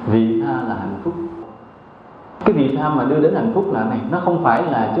 Vị tha là hạnh phúc. Cái vị tha mà đưa đến hạnh phúc là này, nó không phải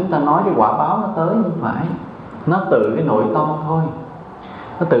là chúng ta nói cái quả báo nó tới, không phải. Nó từ cái nội tâm thôi.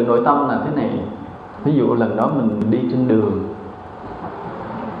 Nó từ nội tâm là thế này. Ví dụ lần đó mình đi trên đường,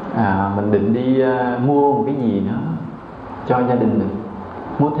 mình định đi mua một cái gì đó cho gia đình mình,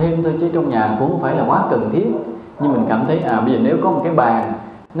 mua thêm thôi chứ trong nhà cũng không phải là quá cần thiết. Nhưng mình cảm thấy bây giờ nếu có một cái bàn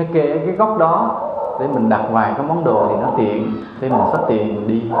nó kê ở cái góc đó để mình đặt vài cái món đồ thì nó tiện. Thế mình xách tiền mình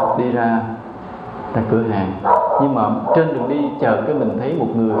đi ra cửa hàng. Nhưng mà trên đường đi chờ cái mình thấy một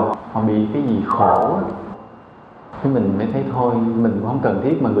người họ bị cái gì khổ, cái mình mới thấy thôi mình không cần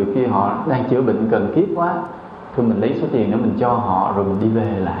thiết, mà người kia họ đang chữa bệnh cần thiết quá, thôi mình lấy số tiền đó mình cho họ rồi mình đi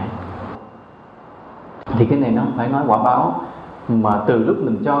về lại. Thì cái này nó không phải nói quả báo, mà từ lúc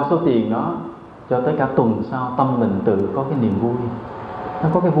mình cho số tiền đó cho tới cả tuần sau, tâm mình tự có cái niềm vui. Nó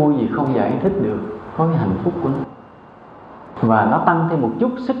có cái vui gì không giải thích được, có cái hạnh phúc của nó, và nó tăng thêm một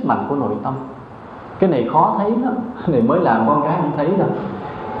chút sức mạnh của nội tâm. Cái này khó thấy lắm, cái này mới làm con gái không thấy đâu.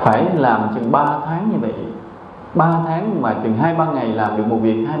 Phải làm chừng 3 tháng như vậy, 3 tháng mà chừng 2-3 ngày làm được một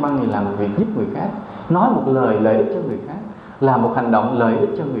việc, 2-3 ngày làm một việc giúp người khác, nói một lời lợi ích cho người khác, làm một hành động lợi ích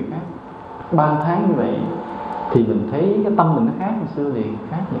cho người khác. 3 tháng như vậy thì mình thấy cái tâm mình nó khác hồi xưa liền,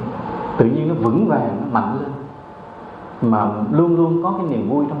 khác liền. Tự nhiên nó vững vàng, nó mạnh lên, mà luôn luôn có cái niềm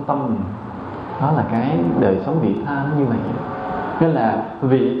vui trong tâm mình. Đó là cái đời sống vị tha nó như vậy. Nghĩa là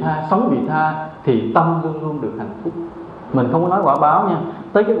vị tha, sống vị tha thì tâm luôn luôn được hạnh phúc. Mình không có nói quả báo nha.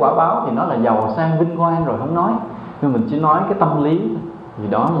 Tới cái quả báo thì nó là giàu sang vinh quang rồi, không nói. Nhưng mình chỉ nói cái tâm lý. Vì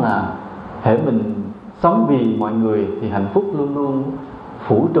đó là hễ mình sống vì mọi người thì hạnh phúc luôn luôn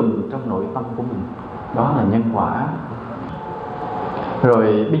phủ trùm trong nội tâm của mình. Đó là nhân quả.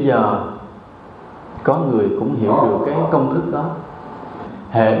 Rồi bây giờ có người cũng hiểu được cái công thức đó.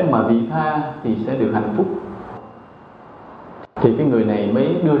 Hễ mà vị tha thì sẽ được hạnh phúc. Thì cái người này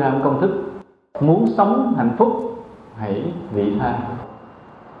mới đưa ra một công thức: muốn sống hạnh phúc hãy vị tha.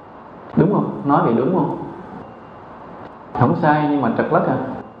 Đúng không? Nói vậy đúng không? Không sai, nhưng mà trật lất à?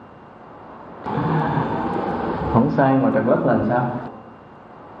 Không sai mà trật lất là sao?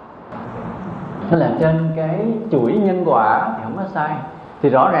 Nó là trên cái chuỗi nhân quả thì không có sai. Thì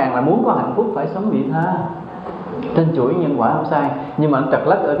rõ ràng là muốn có hạnh phúc phải sống vị tha. Trên chuỗi nhân quả không sai. Nhưng mà nó trật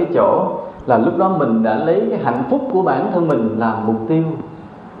lất ở cái chỗ là lúc đó mình đã lấy cái hạnh phúc của bản thân mình làm mục tiêu.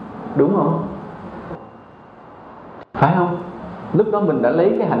 Đúng không? Phải không? Lúc đó mình đã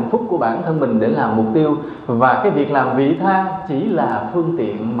lấy cái hạnh phúc của bản thân mình để làm mục tiêu. Và cái việc làm vị tha chỉ là phương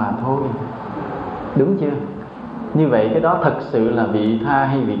tiện mà thôi. Đúng chưa? Như vậy cái đó thật sự là vị tha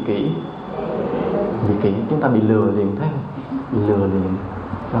hay vị kỷ? Vị kỷ. Chúng ta bị lừa liền, thấy không? Bị lừa liền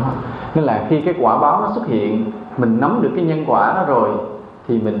đó. Nên là khi cái quả báo nó xuất hiện, mình nắm được cái nhân quả đó rồi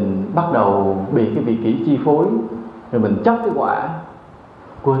thì mình bắt đầu bị cái vị kỷ chi phối. Rồi mình chấp cái quả,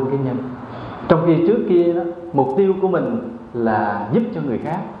 quên cái nhân. Trong khi trước kia đó, mục tiêu của mình là giúp cho người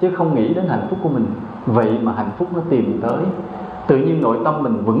khác, chứ không nghĩ đến hạnh phúc của mình. Vậy mà hạnh phúc nó tìm tới. Tự nhiên nội tâm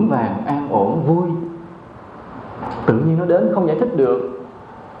mình vững vàng, an ổn, vui. Tự nhiên nó đến, không giải thích được.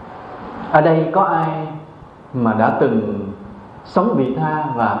 Ở đây có ai mà đã từng sống vị tha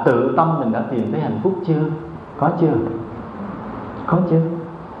và tự tâm mình đã tìm thấy hạnh phúc chưa? Có chưa? Có chưa?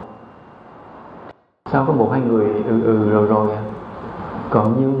 Sao có 1-2 người rồi à?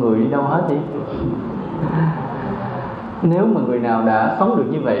 Còn nhiều người đi đâu hết đi? Nếu mà người nào đã sống được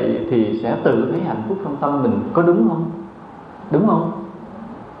như vậy thì sẽ tự thấy hạnh phúc trong tâm mình. Có đúng không? Đúng không?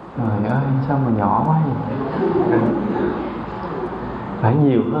 Trời ơi, sao mà nhỏ quá vậy? Phải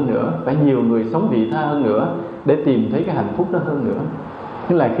nhiều hơn nữa, phải nhiều người sống vị tha hơn nữa để tìm thấy cái hạnh phúc đó hơn nữa.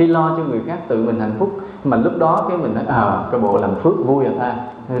 Tức là khi lo cho người khác tự mình hạnh phúc, mà lúc đó cái mình nói cái bộ làm phước vui à ta,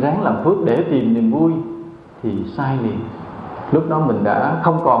 ráng làm phước để tìm niềm vui, thì sai liền. Lúc đó mình đã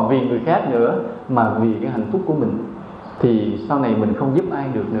không còn vì người khác nữa mà vì cái hạnh phúc của mình, thì sau này mình không giúp ai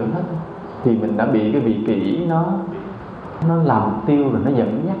được nữa hết. Thì mình đã bị cái vị kỷ nó làm mục tiêu rồi, nó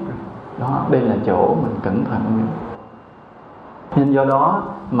dẫn dắt rồi. Đó, đây là chỗ mình cẩn thận nữa. Nên do đó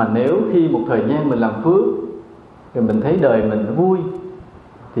mà nếu khi một thời gian mình làm phước rồi mình thấy đời mình nó vui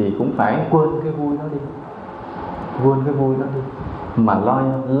thì cũng phải quên cái vui đó đi. Quên cái vui đó đi, mà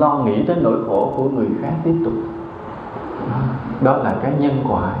lo nghĩ đến nỗi khổ của người khác tiếp tục. Đó là cái nhân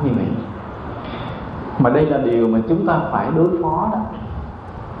quả như vậy. Mà đây là điều mà chúng ta phải đối phó đó.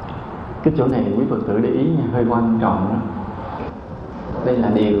 Cái chỗ này quý Phật tử để ý nha, hơi quan trọng đó. Đây là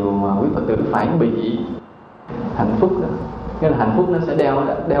điều mà quý Phật tử phải bị hạnh phúc đó. Cái là hạnh phúc nó sẽ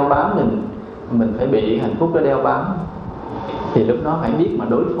đeo bám mình phải bị hạnh phúc nó đeo bám. Thì lúc đó phải biết mà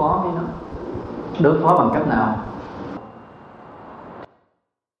đối phó với nó. Đối phó bằng cách nào?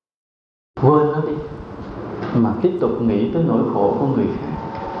 Quên nó đi, mà tiếp tục nghĩ tới nỗi khổ của người khác.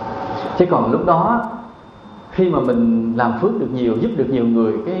 Chứ còn lúc đó khi mà mình làm phước được nhiều, giúp được nhiều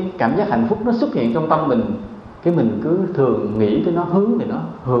người, cái cảm giác hạnh phúc nó xuất hiện trong tâm mình, cái mình cứ thường nghĩ tới nó, hướng về nó,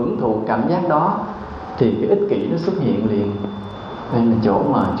 hưởng thụ cảm giác đó, thì cái ích kỷ nó xuất hiện liền. Đây là chỗ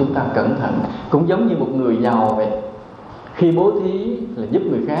mà chúng ta cẩn thận. Cũng giống như một người giàu vậy. Khi bố thí là giúp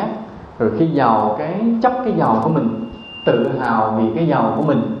người khác, rồi khi giàu cái chấp cái giàu của mình, tự hào vì cái giàu của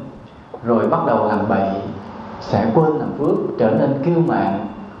mình, rồi bắt đầu làm bậy, sẽ quên làm phước, trở nên kiêu mạn,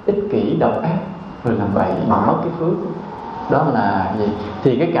 ích kỷ, độc ác, rồi làm bậy mà mất cái phước. Đó là gì?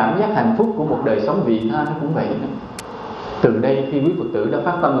 Thì cái cảm giác hạnh phúc của một đời sống vị tha nó cũng vậy đó. Từ đây khi quý Phật tử đã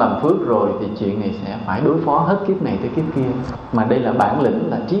phát tâm làm phước rồi thì chuyện này sẽ phải đối phó hết kiếp này tới kiếp kia. Mà đây là bản lĩnh,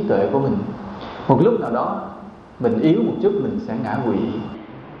 là trí tuệ của mình. Một lúc nào đó mình yếu một chút mình sẽ ngã quỵ.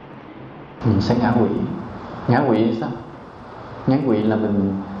 Mình sẽ ngã quỵ. Ngã quỵ là sao? Ngã quỵ là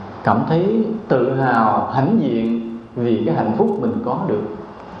mình cảm thấy tự hào, hãnh diện vì cái hạnh phúc mình có được.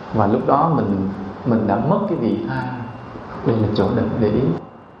 Và lúc đó mình đã mất cái vị tha. Đây là chỗ để ý.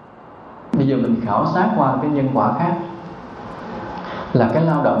 Bây giờ mình khảo sát qua cái nhân quả khác. là cái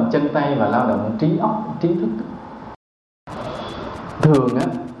lao động chân tay và lao động trí óc, trí thức. Thường á,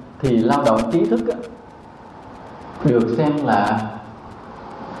 thì lao động trí thức á, được xem là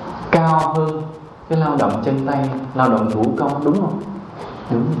cao hơn cái lao động chân tay, lao động thủ công, đúng không?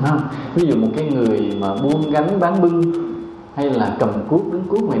 Đúng không? Ví dụ một cái người mà buôn gánh bán bưng, hay là cầm cuốc đứng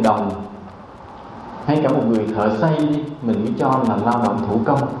cuốc ngoài đồng, hay cả một người thợ xây đi, mình nghĩ cho là lao động thủ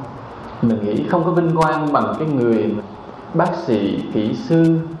công. Mình nghĩ không có vinh quang bằng cái người bác sĩ, kỹ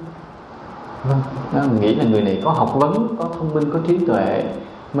sư. Mình nghĩ là người này có học vấn, có thông minh, có trí tuệ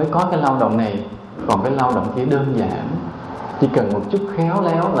mới có cái lao động này. Còn cái lao động kia đơn giản, chỉ cần một chút khéo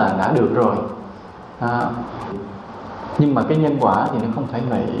léo là đã được rồi. Nhưng mà cái nhân quả thì nó không phải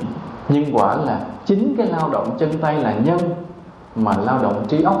vậy. Nhân quả là chính cái lao động chân tay là nhân, mà lao động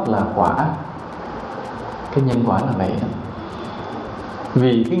trí óc là quả. Cái nhân quả là vậy đó.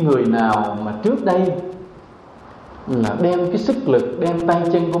 Vì cái người nào mà trước đây là đem cái sức lực, đem tay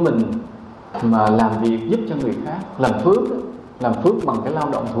chân của mình mà làm việc giúp cho người khác, làm phước bằng cái lao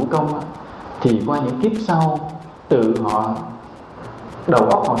động thủ công, thì qua những kiếp sau tự họ, đầu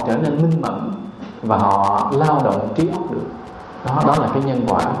óc họ trở nên minh mẫn và họ lao động trí óc được. Đó là cái nhân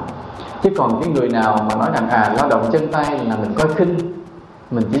quả. Chứ còn cái người nào mà nói rằng lao động chân tay là mình coi khinh,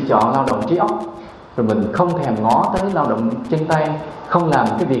 mình chỉ chọn lao động trí óc, rồi mình không thèm ngó tới lao động chân tay, không làm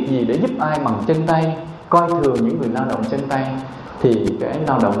cái việc gì để giúp ai bằng chân tay, coi thường những người lao động chân tay, thì cái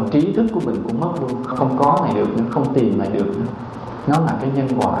lao động trí thức của mình cũng mất luôn, không có này được nữa, không tìm lại được nữa. Nó là cái nhân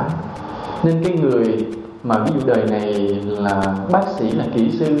quả. Nên cái người mà ví dụ đời này là bác sĩ, là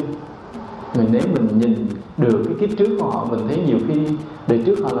kỹ sư, nếu mình nhìn được cái kiếp trước của họ, mình thấy nhiều khi đời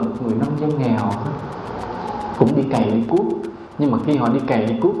trước họ là một người nông dân nghèo, cũng đi cày đi cuốc. Nhưng mà khi họ đi cày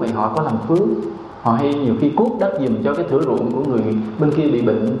đi cuốc vậy họ có làm phước. Họ hay nhiều khi cuốc đất giùm cho cái thửa ruộng của người bên kia bị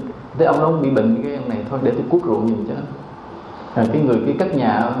bệnh. Thế ông nó bị bệnh, cái ông này thôi để tôi cuốc ruộng giùm cho. Rồi cái người kia cất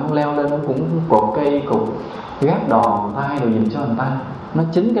nhà, nó leo lên nó cũng cột cây, cột gác đòn tay rồi giùm cho người ta. Nó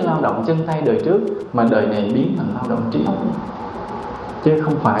chính cái lao động chân tay đời trước mà đời này biến thành lao động trí óc, chứ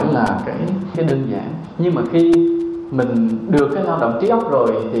không phải là cái đơn giản. Nhưng mà khi mình được cái lao động trí óc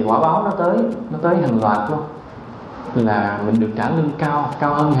rồi thì quả báo nó tới hàng loạt luôn, là mình được trả lương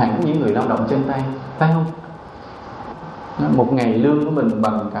cao hơn hẳn những người lao động chân tay, phải không? Một ngày lương của mình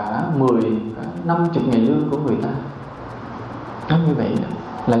bằng cả 50 ngày lương của người ta. Nó như vậy đó,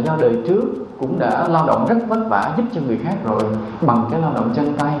 là do đời trước cũng đã lao động rất vất vả giúp cho người khác rồi, bằng cái lao động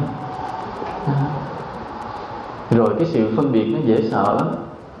chân tay. Rồi cái sự phân biệt nó dễ sợ lắm.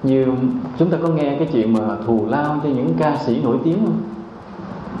 Như chúng ta có nghe cái chuyện mà thù lao cho những ca sĩ nổi tiếng không?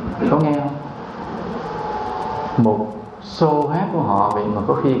 Có nghe không? Một show hát của họ vậy mà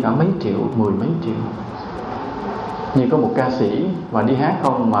có khi cả mấy triệu, 10 mấy triệu. Như có một ca sĩ mà đi hát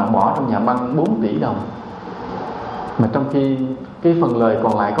không mà bỏ trong nhà băng 4 tỷ đồng. Mà trong khi cái phần lời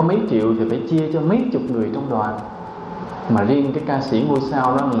còn lại có mấy triệu thì phải chia cho mấy chục người trong đoàn. Mà riêng cái ca sĩ ngôi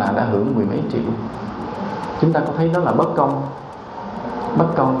sao đó là đã hưởng 10 mấy triệu. Chúng ta có thấy đó là bất công.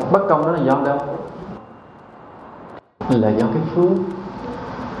 Bất công đó là do đâu? Là do cái phước.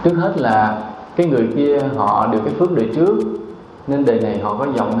 Trước hết là cái người kia họ được cái phước đời trước, nên đời này họ có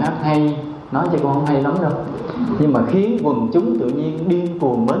giọng hát hay. Nói chứ cũng không hay lắm đâu, nhưng mà khiến quần chúng tự nhiên điên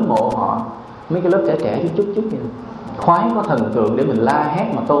cuồng mến mộ họ. Mấy cái lớp trẻ chút vậy, khoái có thần tượng để mình la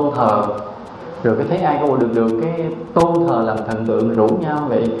hét mà tôn thờ. Rồi cái thấy ai có được cái tôn thờ làm thần tượng, rủ nhau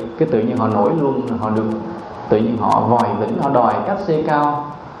vậy, cái tự nhiên họ nổi luôn. Họ được, tự nhiên họ vòi vĩnh, họ đòi cách xê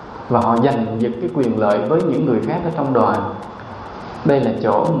cao, và họ giành giật cái quyền lợi với những người khác ở trong đoàn. Đây là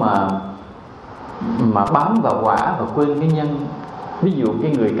chỗ mà bám vào quả và quên cái nhân. Ví dụ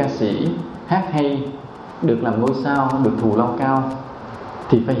cái người ca sĩ hát hay, được làm ngôi sao, được thù lao cao,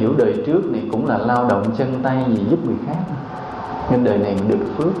 thì phải hiểu đời trước này cũng là lao động chân tay gì giúp người khác, nên đời này mình được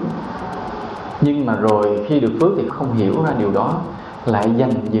phước. Nhưng mà rồi khi được phước thì không hiểu ra điều đó, lại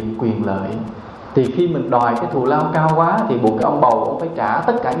giành giật quyền lợi. Thì khi mình đòi cái thù lao cao quá thì buộc cái ông bầu ông phải trả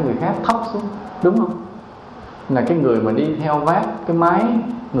tất cả người khác thấp xuống, đúng không? Là cái người mà đi theo vác cái máy,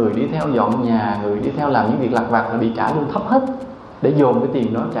 người đi theo dọn nhà, người đi theo làm những việc lặt vặt là bị trả lương thấp hết, để dồn cái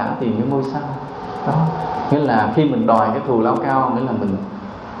tiền đó trả tiền cái ngôi sao đó. Nghĩa là khi mình đòi cái thù lao cao, nghĩa là mình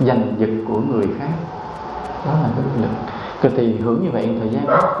giành giật của người khác. Đó là cái lực. Thì hưởng như vậy thời gian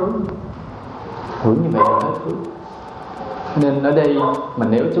hết phước, hưởng như vậy là hết phước. Nên ở đây mà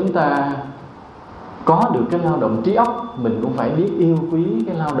nếu chúng ta có được cái lao động trí óc, mình cũng phải biết yêu quý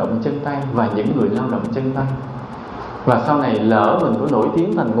cái lao động chân tay và những người lao động chân tay. Và sau này lỡ mình có nổi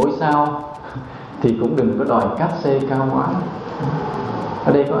tiếng thành ngôi sao thì cũng đừng có đòi cát xê cao quá.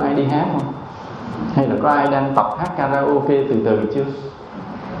 Ở đây có ai đi hát không? Hay là có ai đang tập hát karaoke từ từ chưa?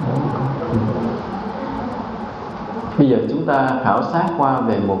 Bây giờ chúng ta khảo sát qua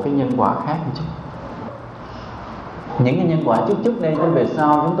về một cái nhân quả khác một chút. Những cái nhân quả chút đây đến về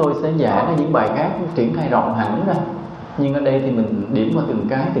sau chúng tôi sẽ giải ra những bài khác triển khai rộng hẳn ra. Nhưng ở đây thì mình điểm vào từng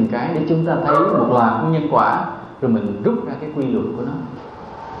cái để chúng ta thấy một loạt nhân quả, rồi mình rút ra cái quy luật của nó.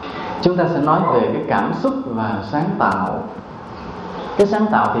 Chúng ta sẽ nói về cái cảm xúc và sáng tạo. Cái sáng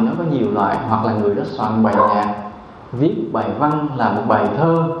tạo thì nó có nhiều loại, hoặc là người đó soạn bài nhạc, viết bài văn, làm một bài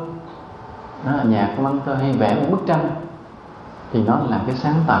thơ, đó là nhạc văn thơ, hay vẽ một bức tranh, thì nó là cái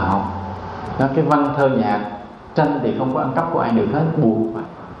sáng tạo. Đó, cái văn thơ nhạc tranh thì không có ăn cắp của ai được hết, buộc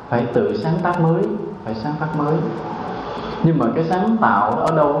phải tự sáng tác mới, phải sáng tác mới. Nhưng mà cái sáng tạo đó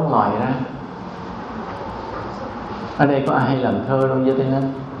ở đâu nó lòi ra? Ở đây có ai hay làm thơ đâu giơ tay lên?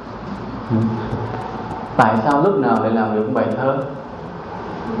 Tại sao lúc nào lại làm được bài thơ?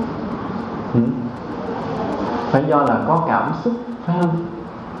 Phải do là có cảm xúc, phải không?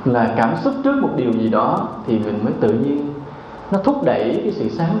 Là cảm xúc trước một điều gì đó thì mình mới tự nhiên nó thúc đẩy cái sự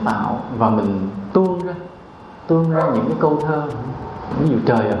sáng tạo, và mình tuôn ra những cái câu thơ. Ví dụ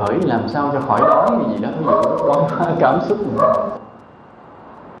trời hỡi làm sao cho khỏi đói hay gì đó, ví dụ đó cảm xúc.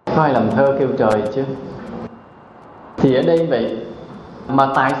 Có ai làm thơ kêu trời chứ? Thì ở đây vậy. Mà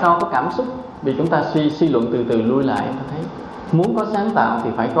tại sao có cảm xúc? Vì chúng ta suy luận từ từ lui lại, ta thấy muốn có sáng tạo thì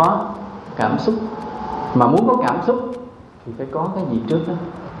phải có cảm xúc. Mà muốn có cảm xúc thì phải có cái gì trước đó.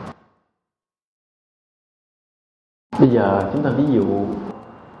 Bây giờ chúng ta ví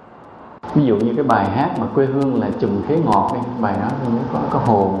dụ như cái bài hát mà quê hương là chùm khế ngọt đây, bài đó thì mới có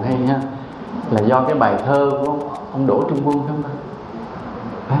hồn hay ha, là do cái bài thơ của ông Đỗ Trung Quân không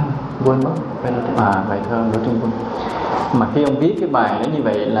ta? Quên mất bài thơ Đỗ Trung Quân. Mà khi ông viết cái bài đó như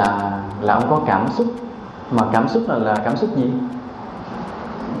vậy là ông có cảm xúc. Mà cảm xúc là cảm xúc gì?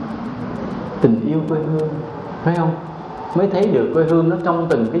 Tình yêu quê hương, phải không? Mới thấy được quê hương nó trong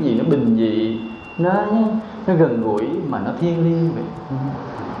từng cái gì nó bình dị, nó gần gũi mà nó thiêng liêng vậy.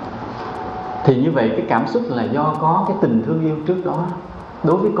 Thì như vậy cái cảm xúc là do có cái tình thương yêu trước đó.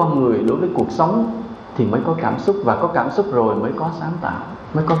 Đối với con người, đối với cuộc sống thì mới có cảm xúc, và có cảm xúc rồi mới có sáng tạo,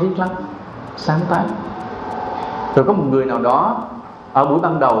 mới có viết lách, sáng tác. Rồi có một người nào đó ở buổi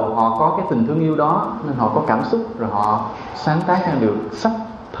ban đầu họ có cái tình thương yêu đó nên họ có cảm xúc, rồi họ sáng tác ra được sách,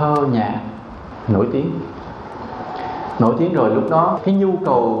 thơ, nhạc nổi tiếng rồi. Lúc đó cái nhu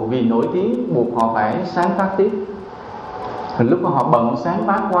cầu vì nổi tiếng buộc họ phải sáng tác tiếp. Rồi lúc đó họ bận sáng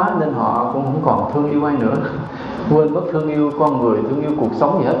tác quá nên họ cũng không còn thương yêu ai nữa, quên mất thương yêu con người, thương yêu cuộc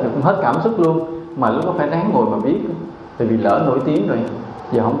sống gì hết, rồi cũng hết cảm xúc luôn. Mà lúc đó phải ráng ngồi mà viết, tại vì lỡ nổi tiếng rồi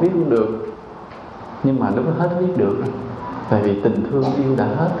giờ không viết cũng được. Nhưng mà lúc đó hết viết được rồi, tại vì tình thương yêu đã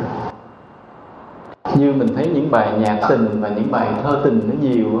hết rồi. Như mình thấy những bài nhạc tình và những bài thơ tình nó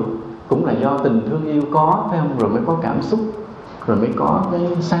nhiều, cũng là do tình thương yêu có, phải không? Rồi mới có cảm xúc, rồi mới có cái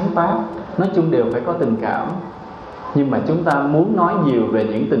sáng tác. Nói chung đều phải có tình cảm. Nhưng mà chúng ta muốn nói nhiều về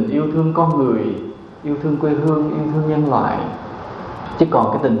những tình yêu thương con người, yêu thương quê hương, yêu thương nhân loại. Chứ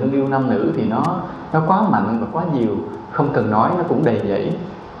còn cái tình thương yêu nam nữ thì nó quá mạnh và quá nhiều, không cần nói, nó cũng đầy dẫy.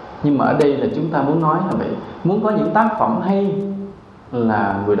 Nhưng mà ở đây là chúng ta muốn nói là vậy. Muốn có những tác phẩm hay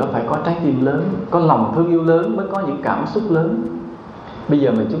là người đó phải có trái tim lớn, có lòng thương yêu lớn, mới có những cảm xúc lớn. Bây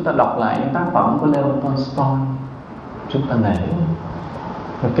giờ chúng ta đọc lại những tác phẩm của Leo Tolstoy, chúng ta nể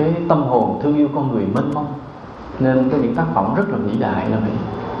cái tâm hồn thương yêu con người mênh mông, nên có những tác phẩm rất là vĩ đại là vậy.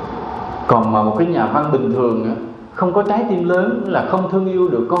 Còn mà một cái nhà văn bình thường không có trái tim lớn, là không thương yêu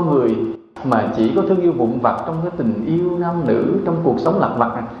được con người, mà chỉ có thương yêu vụn vặt trong cái tình yêu nam nữ, trong cuộc sống lặt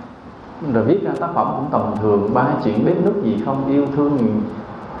vặt, rồi viết ra tác phẩm cũng tầm thường, ba chuyện bếp núc gì không, yêu thương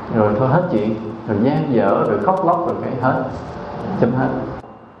rồi thôi hết chuyện, rồi gian dở, rồi khóc lóc, rồi cái hết, chấm hết.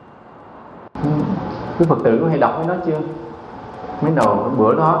 Quý Phật tử có hay đọc cái đó chưa? Mấy đầu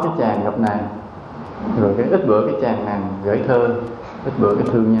bữa đó cái chàng gặp nàng, rồi cái ít bữa cái chàng nàng gửi thơ, ít bữa cái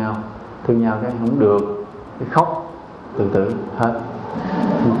thương nhau cái không được, cái khóc, từ từ hết.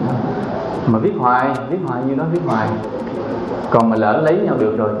 Mà viết hoài như đó, viết hoài. Còn mà lỡ lấy nhau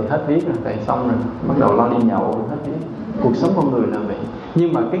được rồi thì hết viết rồi, tại xong rồi bắt đầu lo đi nhậu, hết viết. Cuộc sống con người là vậy.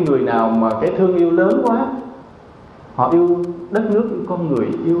 Nhưng mà cái người nào mà cái thương yêu lớn quá, họ yêu đất nước, yêu con người,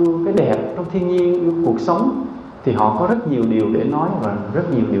 yêu cái đẹp trong thiên nhiên, yêu cuộc sống, thì họ có rất nhiều điều để nói và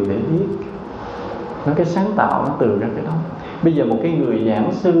rất nhiều điều để viết. Nó cái sáng tạo nó từ ra cái đó. Bây giờ một cái người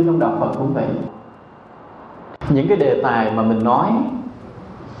giảng sư trong đạo Phật cũng vậy. Những cái đề tài mà mình nói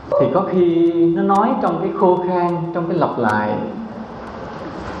thì có khi nó nói trong cái khô khan, trong cái lặp lại,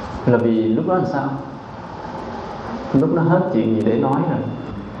 là vì lúc đó làm sao? Lúc đó hết chuyện gì để nói rồi.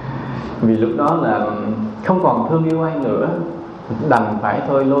 Vì lúc đó là không còn thương yêu ai nữa, đành phải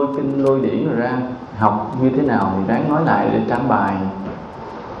thôi lôi kinh lôi điển rồi ra học như thế nào thì ráng nói lại để trả bài.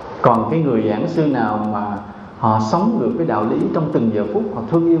 Còn cái người giảng sư nào mà họ sống được cái đạo lý trong từng giờ phút, họ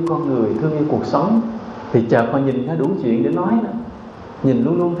thương yêu con người, thương yêu cuộc sống, thì chợt họ nhìn ra đủ chuyện để nói đó. Nhìn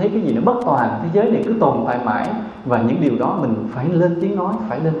luôn luôn thấy cái gì nó bất toàn, thế giới này cứ tồn tại mãi, và những điều đó mình phải lên tiếng nói,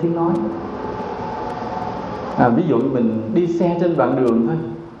 phải lên tiếng nói. Ví dụ mình đi xe trên đoạn đường thôi,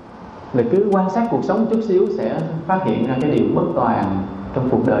 là cứ quan sát cuộc sống chút xíu sẽ phát hiện ra cái điều bất toàn trong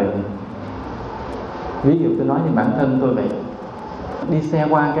cuộc đời này. Ví dụ tôi nói như bản thân tôi vậy, đi xe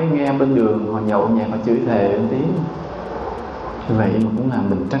qua cái nghe bên đường họ nhậu nhẹt, họ chửi thề một tiếng, vậy mà cũng làm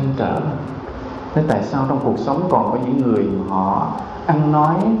mình trăn trở. Thế tại sao trong cuộc sống còn có những người mà họ ăn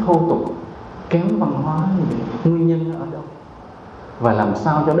nói thô tục, kém văn hóa như vậy? Nguyên nhân ở đâu? Và làm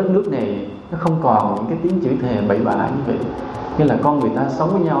sao cho đất nước này nó không còn những cái tiếng chửi thề bậy bạ như vậy? Như là con người ta sống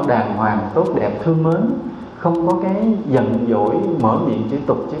với nhau đàng hoàng, tốt đẹp, thương mến, không có cái giận dỗi, mở miệng chửi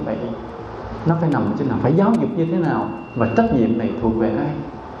tục chứ vậy. Nó phải nằm trên nào, phải giáo dục như thế nào, và trách nhiệm này thuộc về ai?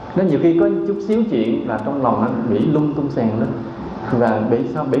 Nên nhiều khi có chút xíu chuyện là trong lòng nó bị lung tung sèn lên. Và bởi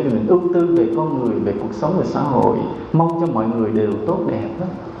sao? Bởi vì mình ưu tư về con người, về cuộc sống, về xã hội, mong cho mọi người đều tốt đẹp đó,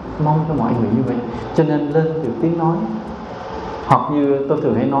 mong cho mọi người như vậy, cho nên lên được tiếng nói. Hoặc như tôi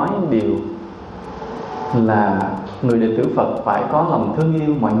thường hay nói điều là người đệ tử Phật phải có lòng thương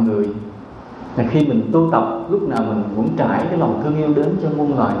yêu mọi người. Là khi mình tu tập, lúc nào mình cũng trải cái lòng thương yêu đến cho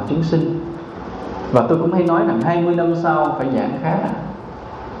muôn loài chúng sinh. Và tôi cũng hay nói rằng 20 năm sau phải giảng khác.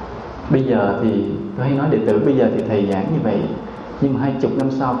 Bây giờ thì tôi hay nói đệ tử bây giờ thì thầy giảng như vậy, nhưng mà 20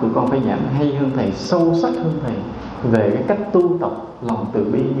 năm sau tụi con phải giảng hay hơn thầy, sâu sắc hơn thầy, về cái cách tu tập lòng từ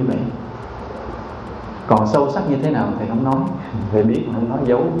bi như vậy. Còn sâu sắc như thế nào thầy không nói, thầy biết mà không nói,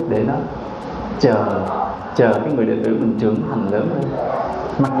 giấu để nó chờ cái người đệ tử mình trưởng thành lớn lên.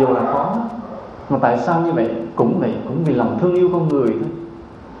 Mặc dù là khó, mà tại sao như vậy? Cũng vậy, cũng vì lòng thương yêu con người thôi,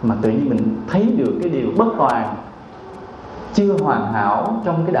 mà tự nhiên mình thấy được cái điều bất toàn, chưa hoàn hảo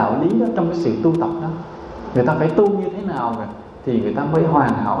trong cái đạo lý đó, trong cái sự tu tập đó. Người ta phải tu như thế nào rồi thì người ta mới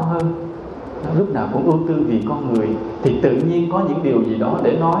hoàn hảo hơn. Lúc nào cũng ưu tư vì con người thì tự nhiên có những điều gì đó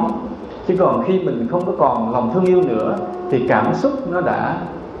để nói. Chứ còn khi mình không có còn lòng thương yêu nữa thì cảm xúc nó đã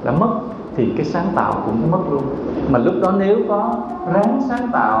mất, thì cái sáng tạo cũng mất luôn. Mà lúc đó nếu có ráng sáng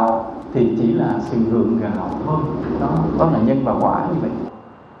tạo thì chỉ là sự gượng gạo thôi. Đó là nhân và quả như vậy.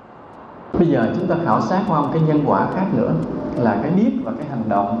 Bây giờ chúng ta khảo sát qua một cái nhân quả khác nữa, là cái biết và cái hành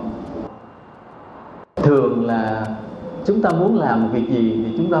động. Thường là chúng ta muốn làm một việc gì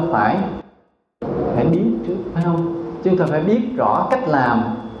thì chúng ta phải biết trước, phải không? Chúng ta phải biết rõ cách làm,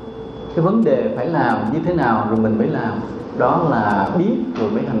 cái vấn đề phải làm như thế nào rồi mình mới làm. Đó là biết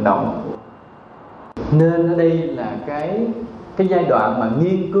rồi mới hành động. Nên ở đây là cái giai đoạn mà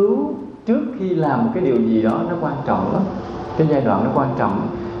nghiên cứu trước khi làm một cái điều gì đó nó quan trọng lắm. Cái giai đoạn nó quan trọng,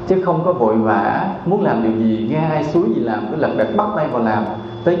 chứ không có vội vã muốn làm điều gì, nghe ai xúi gì làm cứ lật đật bắt tay vào làm.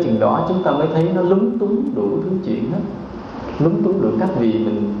 Tới chừng đó chúng ta mới thấy nó lúng túng đủ thứ chuyện hết, lúng túng đủ cách vì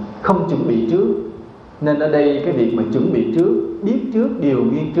mình không chuẩn bị trước. Nên ở đây cái việc mà chuẩn bị trước, biết trước, điều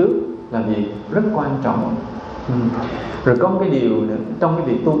nghiên trước là việc rất quan trọng. Rồi có một cái điều nữa, trong cái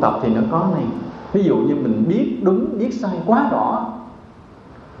việc tu tập thì nó có này. Ví dụ như mình biết đúng, biết sai quá rõ,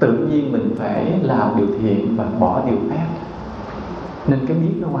 tự nhiên mình phải làm điều thiện và bỏ điều ác. Nên cái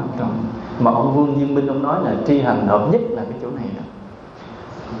biết nó quan trọng. Mà ông Vương Nhiên Minh ông nói là tri hành hợp nhất là cái chỗ này đó.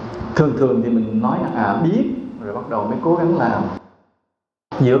 Thường thì mình nói là biết rồi bắt đầu mới cố gắng làm.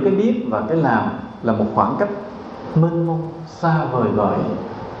 Giữa cái biết và cái làm là một khoảng cách mênh mông, xa vời vợi.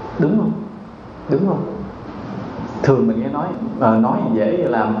 Đúng không? Đúng không? Thường mình nghe nói dễ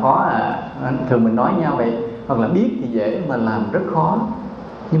làm khó thường mình nói nhau vậy. Hoặc là biết thì dễ mà làm rất khó.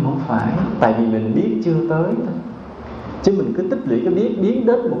 Nhưng không phải, tại vì mình biết chưa tới thôi. Chứ mình cứ tích lũy cái biết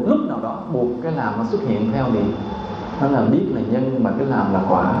đến một lúc nào đó buộc cái làm nó xuất hiện theo liền. Đó là biết là nhân mà cái làm là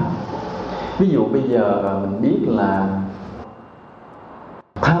quả. Ví dụ bây giờ mình biết là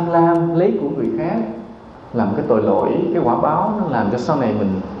tham lam lấy của người khác, làm cái tội lỗi, cái quả báo nó làm cho sau này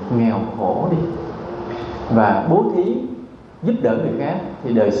mình nghèo khổ đi. Và bố thí giúp đỡ người khác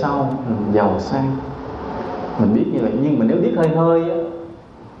thì đời sau mình giàu sang. Mình biết như vậy, nhưng mà nếu biết hơi hơi á,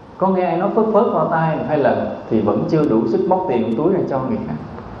 có nghe ai nói phớt vào tai 2 lần thì vẫn chưa đủ sức móc tiền của túi ra cho người khác.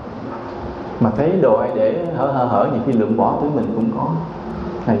 Mà thấy đồ ai để hở nhiều khi lượm bỏ túi mình cũng có,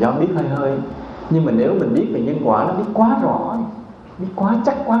 là do biết hơi hơi. Nhưng mà nếu mình biết về nhân quả, nó biết quá rõ, biết quá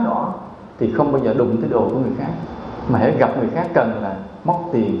chắc quá rõ, thì không bao giờ đụng tới đồ của người khác. Mà hễ gặp người khác cần là móc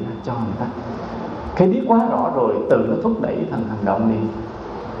tiền ra cho người ta. Khi biết quá rõ rồi tự nó thúc đẩy thành hành động đi.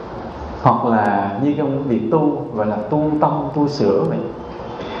 Hoặc là như trong việc tu gọi là tu tâm, tu sửa vậy.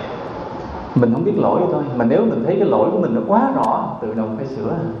 Mình không biết lỗi thôi, mà nếu mình thấy cái lỗi của mình nó quá rõ, tự động phải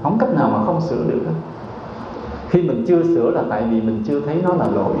sửa, không cách nào mà không sửa được. Khi mình chưa sửa là tại vì mình chưa thấy nó là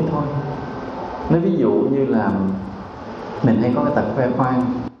lỗi thôi. Nói ví dụ như là mình hay có cái tật khoe khoang,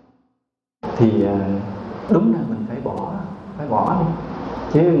 thì đúng là mình phải bỏ đi.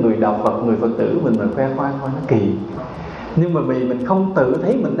 Chứ người đạo Phật, người Phật tử mình mà khoe khoang thôi nó kỳ. Nhưng mà vì mình không tự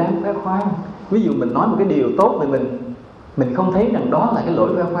thấy mình đang khoe khoang, ví dụ mình nói một cái điều tốt thì mình không thấy rằng đó là cái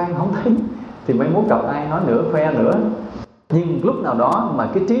lỗi khoe khoang, không thấy, thì mai mốt gặp ai nói nữa, khoe nữa. Nhưng lúc nào đó mà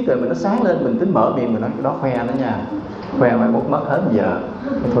cái trí tuệ mình nó sáng lên, mình tính mở miệng mình nói cái đó khoe đó nha, khoe mai mốt mất hết giờ,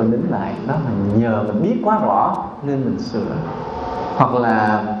 thôi nín lại. Đó là nhờ mình biết quá rõ nên mình sửa. Hoặc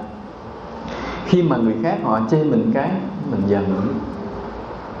là khi mà người khác họ chê mình cái mình giận,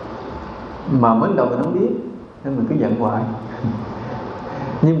 mà mới đầu mình không biết nên mình cứ giận hoài.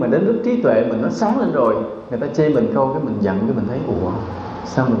 Nhưng mà đến lúc trí tuệ mình nó sáng lên rồi, người ta chê mình câu cái mình giận, cái mình thấy ủa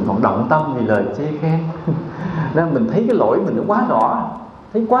sao mình còn động tâm vì lời chê khen. Nên mình thấy cái lỗi mình nó quá rõ,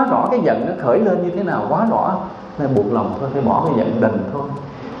 thấy quá rõ cái giận nó khởi lên như thế nào quá rõ, nên buộc lòng thôi phải bỏ cái giận, đành thôi.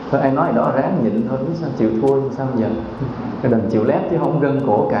 Thôi ai nói gì đó ráng nhịn thôi, biết sao chịu thua sao giận, cái đành chịu lép chứ không gân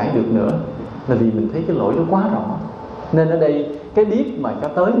cổ cãi được nữa. Là vì mình thấy cái lỗi nó quá rõ. Nên ở đây cái biết mà cho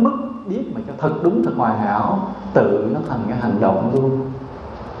tới mức biết mà cho thật đúng, thật hoàn hảo, tự nó thành cái hành động luôn.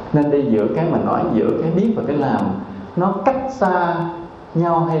 Nên đây giữa cái mà nói, giữa cái biết và cái làm, nó cách xa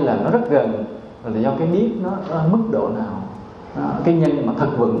nhau hay là nó rất gần, là do cái biết nó ở mức độ nào. Đó, cái nhân mà thật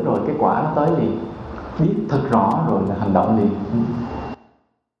vững rồi cái quả nó tới liền. Biết thật rõ rồi là hành động liền.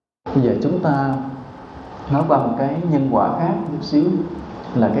 Bây giờ chúng ta nói qua một cái nhân quả khác chút xíu,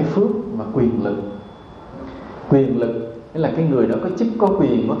 là cái phước và quyền lực. Quyền lực nghĩa là cái người đó có chức có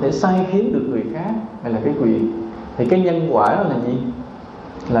quyền có thể sai khiến được người khác, hay là cái quyền. Thì cái nhân quả đó là gì?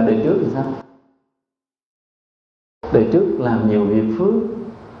 Là đời trước thì sao? Đời trước làm nhiều việc phước,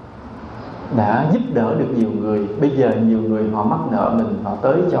 đã giúp đỡ được nhiều người. Bây giờ nhiều người họ mắc nợ mình, họ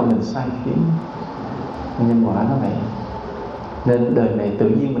tới cho mình sai khiến. Nhân quả nó vậy. Nên đời này tự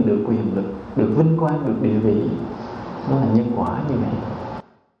nhiên mình được quyền lực, được vinh quang, được địa vị. Đó là nhân quả như vậy.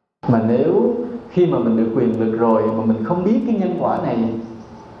 Mà nếu khi mà mình được quyền lực rồi mà mình không biết cái nhân quả này,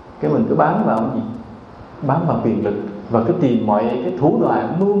 cái mình cứ bám vào cái gì? Bám vào quyền lực, và cứ tìm mọi cái thủ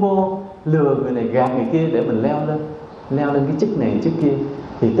đoạn mưu mô lừa người này gạt người kia để mình leo lên cái chức này chức kia,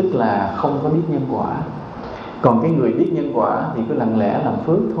 thì tức là không có biết nhân quả. Còn cái người biết nhân quả thì cứ lặng lẽ làm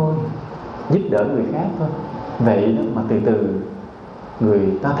phước thôi, giúp đỡ người khác thôi. Vậy đó mà từ từ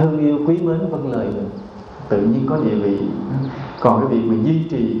người ta thương yêu quý mến vâng lời mình, tự nhiên có địa vị. Còn cái việc mình duy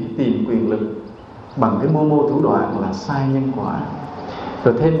trì tìm quyền lực bằng cái mưu mô thủ đoạn là sai nhân quả.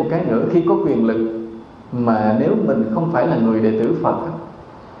 Rồi thêm một cái nữa, khi có quyền lực mà nếu mình không phải là người đệ tử Phật,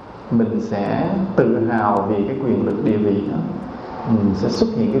 mình sẽ tự hào vì cái quyền lực địa vị đó, mình sẽ xuất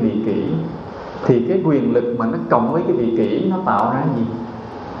hiện cái vị kỷ. Thì cái quyền lực mà nó cộng với cái vị kỷ, nó tạo ra gì?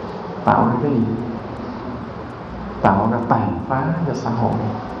 Tạo ra cái gì? Tạo ra tàn phá cho xã hội.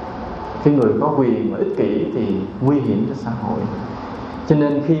 Cái người có quyền mà ích kỷ thì nguy hiểm cho xã hội. Cho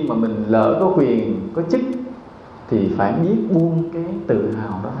nên khi mà mình lỡ có quyền, có chức thì phải biết buông cái tự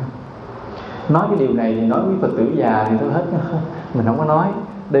hào đó. Nói cái điều này thì nói với Phật tử già thì thôi hết, mình không có nói.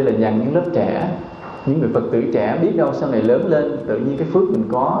 Đây là dành những lớp trẻ, những người Phật tử trẻ biết đâu sau này lớn lên tự nhiên cái phước mình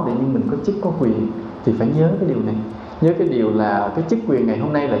có, tự nhiên mình có chức có quyền, thì phải nhớ cái điều này. Nhớ cái điều là cái chức quyền ngày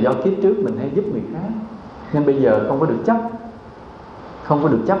hôm nay là do kiếp trước mình hay giúp người khác, nên bây giờ không có được chấp,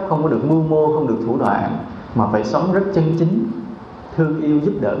 không có được mưu mô, không được thủ đoạn, mà phải sống rất chân chính, thương yêu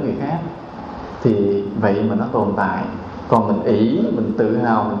giúp đỡ người khác. Thì vậy mà nó tồn tại. Còn mình ỷ, mình tự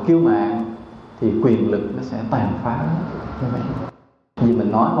hào, mình kiêu mạn thì quyền lực nó sẽ tàn phá như vậy. Vì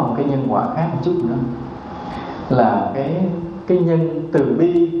mình nói qua một cái nhân quả khác một chút nữa, là cái nhân từ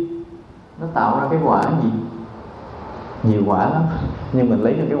bi nó tạo ra cái quả gì? Nhiều quả lắm. Nhưng mình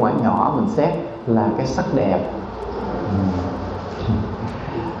lấy cái quả nhỏ mình xét là cái sắc đẹp.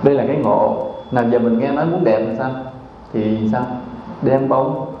 Đây là cái ngộ. Nào giờ mình nghe nói muốn đẹp thì sao? Thì sao? Đem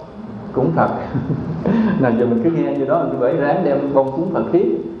bông cúng Phật. Nào giờ mình cứ nghe như đó, mình cứ phải ráng đem bông cúng Phật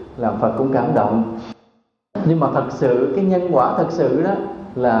tiếp, làm Phật cũng cảm động. Nhưng mà thật sự cái nhân quả thật sự đó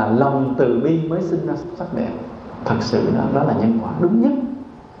là lòng từ bi mới sinh ra sắc đẹp. Thật sự đó là nhân quả đúng nhất.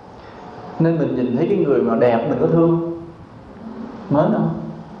 Nên mình nhìn thấy cái người mà đẹp mình có thương, mến không?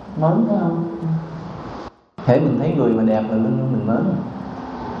 Mến phải không? Thế mình thấy người mà đẹp là luôn luôn mình mến.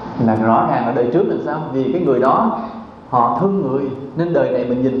 Là rõ ràng ở đời trước là sao? Vì cái người đó họ thương người, nên đời này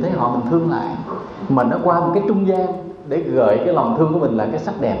mình nhìn thấy họ mình thương lại. Mà nó qua một cái trung gian để gợi cái lòng thương của mình là cái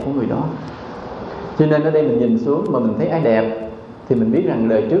sắc đẹp của người đó. Cho nên ở đây mình nhìn xuống mà mình thấy ai đẹp thì mình biết rằng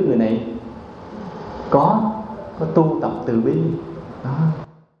đời trước người này có tu tập từ bi đó.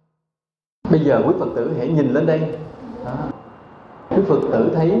 Bây giờ quý Phật tử hãy nhìn lên đây đó. Quý Phật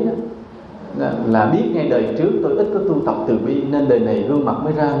tử thấy đó, là biết ngay đời trước tôi ít có tu tập từ bi, nên đời này gương mặt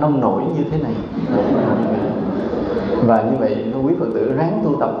mới ra nông nổi như thế này. Và như vậy quý Phật tử ráng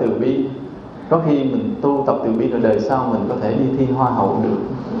tu tập từ bi. Có khi mình tu tập từ bi rồi đời sau mình có thể đi thi hoa hậu được.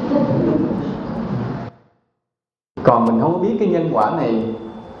 Còn mình không biết cái nhân quả này,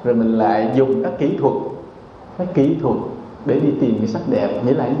 rồi mình lại dùng các kỹ thuật để đi tìm cái sắc đẹp.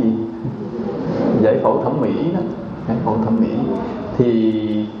 Nghĩa là cái gì? Giải phẫu thẩm mỹ đó. Giải phẫu thẩm mỹ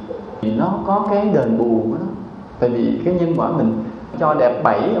thì nó có cái đền bù đó. Tại vì cái nhân quả mình cho đẹp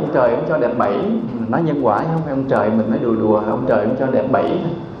 7, ông trời ông cho đẹp 7, mình nói nhân quả chứ không phải ông trời mình nói đùa, ông trời ông cho đẹp 7,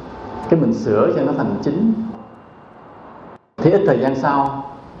 cái mình sửa cho nó thành 9. Thì ít thời gian sau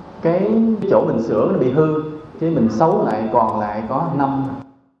cái chỗ mình sửa nó bị hư, cái mình xấu lại còn lại có 5,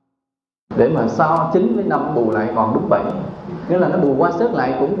 để mà so 9 với 5 bù lại còn đúng 7. Nghĩa là nó bù qua sớt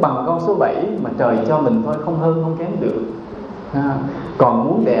lại cũng bằng con số 7 mà trời cho mình thôi, không hơn không kém được. Còn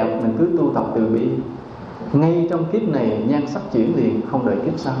muốn đẹp mình cứ tu tập từ bi, ngay trong kiếp này nhan sắc chuyển liền, không đợi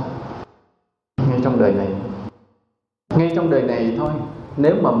kiếp sau. Ngay trong đời này thôi.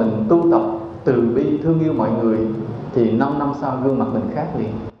 Nếu mà mình tu tập từ bi thương yêu mọi người thì 5 năm sau gương mặt mình khác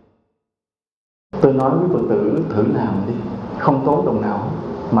liền. Tôi nói với Phật tử thử làm đi, không tốn đồng nào,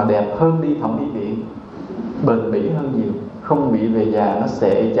 mà đẹp hơn đi thẩm mỹ viện, bền bỉ hơn nhiều, không bị về già nó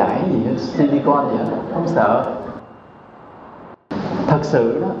xệ chảy gì hết, silicone gì hết, không sợ. Thật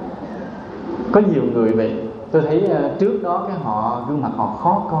sự đó, có nhiều người vậy. Tôi thấy trước đó cái họ gương mặt họ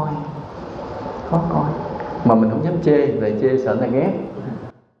khó coi, mà mình không dám chê, lại chê sợ người ta ghét.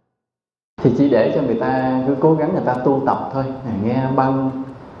 Thì chỉ để cho người ta cứ cố gắng người ta tu tập thôi, nghe băng,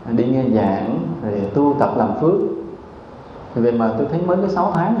 đi nghe giảng, rồi tu tập làm phước. Vậy mà tôi thấy mới có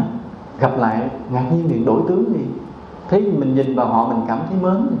 6 tháng gặp lại ngạc nhiên liền, đổi tướng đi. Thấy mình nhìn vào họ mình cảm thấy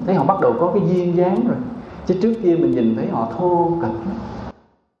mến, thấy họ bắt đầu có cái duyên dáng rồi. Chứ trước kia mình nhìn thấy họ thô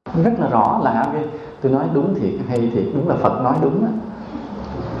kệch, rất là rõ lạ ghê. Tôi nói đúng thiệt, hay thiệt, đúng là Phật nói đúng đó.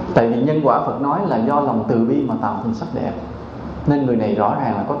 Tại vì nhân quả Phật nói là do lòng từ bi mà tạo thành sắc đẹp. Nên người này rõ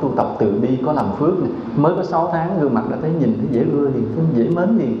ràng là có tu tập từ bi, có làm phước này. Mới có 6 tháng gương mặt đã thấy nhìn thấy dễ ưa liền, thấy dễ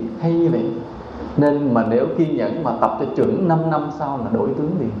mến liền, hay như vậy. Nên mà nếu kiên nhẫn mà tập cho chuẩn 5 năm sau là đổi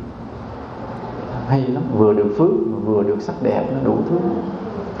tướng liền. Hay lắm, vừa được phước mà vừa được sắc đẹp, nó đủ thứ,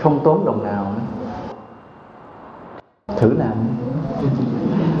 không tốn đồng nào nữa. Thử làm.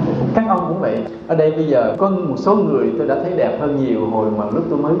 Các ông cũng vậy. Ở đây bây giờ có một số người tôi đã thấy đẹp hơn nhiều hồi mà lúc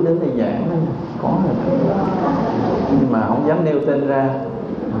tôi mới đến đây giảng đó. Có rồi, nhưng mà không dám nêu tên ra.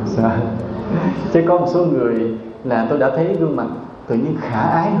 Sao? Chứ có một số người là tôi đã thấy gương mặt tự nhiên khả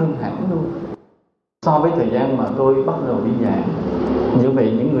ái hơn hẳn luôn so với thời gian mà tôi bắt đầu đi giảng. Như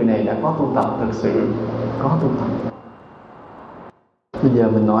vậy những người này đã có tu tập, thực sự có tu tập. Bây giờ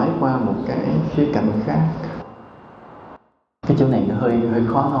mình nói qua một cái khía cạnh khác. Cái chỗ này nó hơi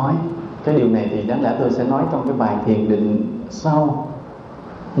khó nói. Cái điều này thì đáng lẽ tôi sẽ nói trong cái bài thiền định sau.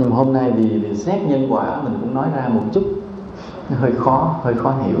 Nhưng mà hôm nay vì xét nhân quả mình cũng nói ra một chút. Nó hơi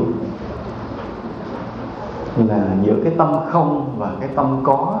khó hiểu. Là giữa cái tâm không và cái tâm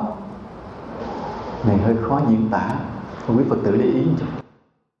có này hơi khó diễn tả. Quý Phật tử để ý một chút.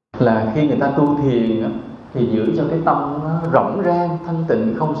 Là khi người ta tu thiền thì giữ cho cái tâm nó rỗng rang, thanh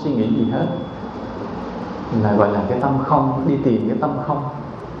tịnh, không suy nghĩ gì hết, là gọi là cái tâm không, đi tìm cái tâm không.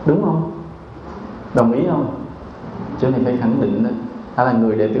 Đúng không? Đồng ý không? Chỗ này phải khẳng định đó. Hay là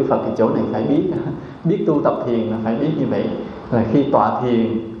người đệ tử Phật thì chỗ này phải biết. Biết tu tập thiền là phải biết như vậy. Là khi tọa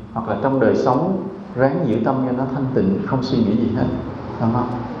thiền hoặc là trong đời sống, ráng giữ tâm cho nó thanh tịnh, không suy nghĩ gì hết. Đúng không?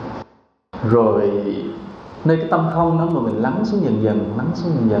 Rồi nơi cái tâm không đó mà mình lắng xuống dần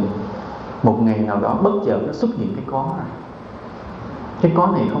dần, một ngày nào đó bất chợt nó xuất hiện cái có rồi. Cái có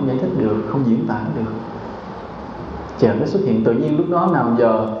này không giải thích được, không diễn tả được. Chợt nó xuất hiện tự nhiên, lúc đó nào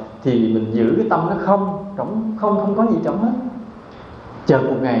giờ thì mình giữ cái tâm nó không, không có gì trống hết. Chợt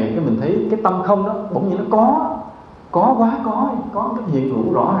một ngày cái mình thấy cái tâm không đó bỗng nhiên nó có cái hiện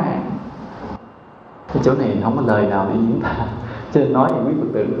hữu rõ ràng. Cái chỗ này không có lời nào để diễn tả, cho nên nói thì quý Phật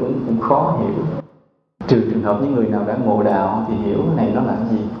tử cũng khó hiểu. Trừ trường hợp những người nào đã ngộ đạo thì hiểu cái này nó là cái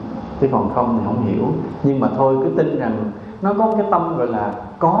gì, chứ còn không thì không hiểu. Nhưng mà thôi, cứ tin rằng nó có cái tâm gọi là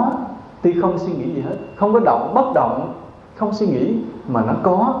có, tuy không suy nghĩ gì hết, không có động, bất động, không suy nghĩ, mà nó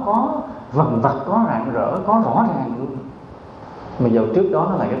có vần vặt, có rạng rỡ, có rõ ràng luôn. Mà dầu trước đó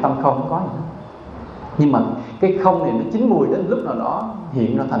nó là cái tâm không có gì hết. Nhưng mà cái không này nó chín mùi đến lúc nào đó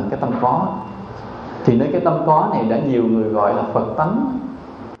hiện ra thành cái tâm có. Thì nơi cái tâm có này đã nhiều người gọi là Phật tánh.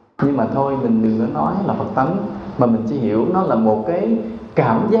 Nhưng mà thôi mình đừng có nói là Phật tánh, mà mình chỉ hiểu nó là một cái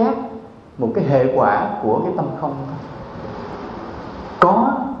cảm giác, một cái hệ quả của cái tâm không.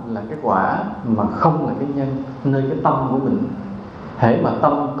 Có là cái quả, mà không là cái nhân, nơi cái tâm của mình. Hễ mà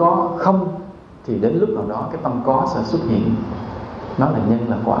tâm có không thì đến lúc nào đó cái tâm có sẽ xuất hiện. Nó là nhân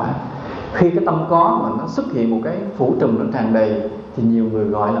là quả. Khi cái tâm có mà nó xuất hiện một cái phủ trùm nó tràn đầy thì nhiều người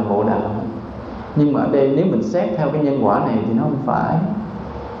gọi là ngộ đạo. Nhưng mà ở đây nếu mình xét theo cái nhân quả này thì nó không phải.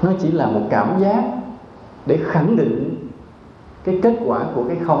 Nó chỉ là một cảm giác để khẳng định cái kết quả của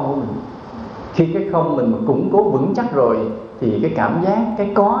cái không của mình. Khi cái không mình mà củng cố vững chắc rồi thì cái cảm giác,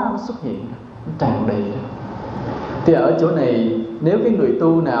 cái có nó xuất hiện, nó tràn đầy. Thì ở chỗ này nếu cái người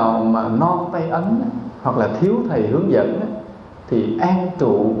tu nào mà non tay ấn hoặc là thiếu thầy hướng dẫn thì an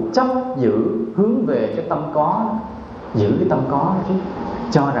trụ chấp giữ hướng về cái tâm có, giữ cái tâm có chứ,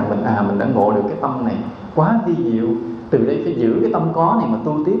 cho rằng mình đã ngộ được cái tâm này quá vi diệu, từ đây phải giữ cái tâm có này mà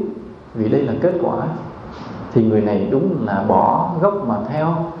tu tiếp vì đây là kết quả, thì người này đúng là bỏ gốc mà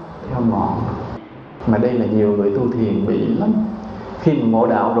theo ngọn. Mà đây là nhiều người tu thiền bị lắm. Khi mà ngộ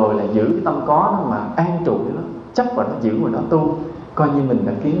đạo rồi là giữ cái tâm có nó mà an trụ nó, chấp vào nó, giữ vào nó tu, coi như mình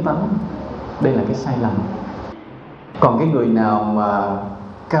đã kiến tánh. Đây là cái sai lầm. Còn cái người nào mà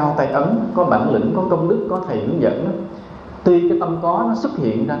cao tay ấn, có bản lĩnh, có công đức, có thầy hướng dẫn đó, tuy cái tâm có nó xuất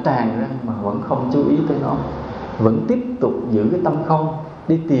hiện ra, tràn ra mà vẫn không chú ý tới nó, vẫn tiếp tục giữ cái tâm không,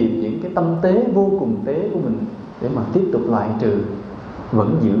 đi tìm những cái tâm tế vô cùng tế của mình để mà tiếp tục loại trừ,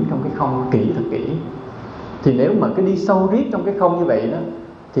 vẫn giữ trong cái không kỹ, thật kỹ. Thì nếu mà cứ đi sâu riết trong cái không như vậy đó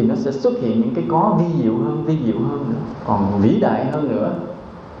thì nó sẽ xuất hiện những cái có vi diệu hơn nữa, còn vĩ đại hơn nữa.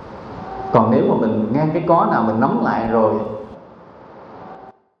 Còn nếu mà mình ngang cái có nào mình nắm lại rồi,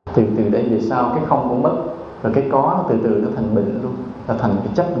 từ đây về sau cái không cũng mất, rồi cái có nó từ từ nó thành bệnh luôn, là thành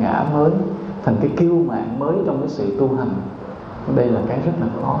cái chấp ngã mới, thành cái kiêu mạn mới trong cái sự tu hành. Đây là cái rất là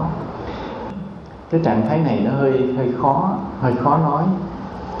khó. Cái trạng thái này nó hơi khó nói.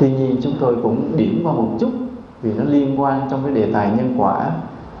 Tuy nhiên chúng tôi cũng điểm qua một chút vì nó liên quan trong cái đề tài nhân quả,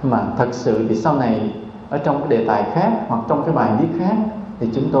 mà thật sự thì sau này ở trong cái đề tài khác hoặc trong cái bài viết khác thì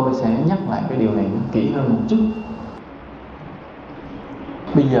chúng tôi sẽ nhắc lại cái điều này nó kỹ hơn một chút.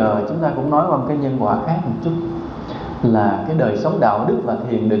 Bây giờ chúng ta cũng nói qua một cái nhân quả khác một chút, là cái đời sống đạo đức và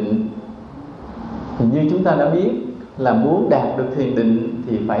thiền định. Thì như chúng ta đã biết là muốn đạt được thiền định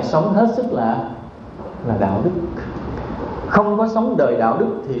thì phải sống hết sức là đạo đức. Không có sống đời đạo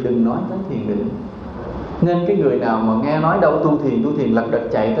đức thì đừng nói tới thiền định. Nên cái người nào mà nghe nói đâu tu thiền lật đật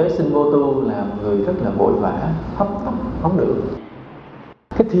chạy tới xin vô tu là người rất là vội vã, hấp tấp, không được.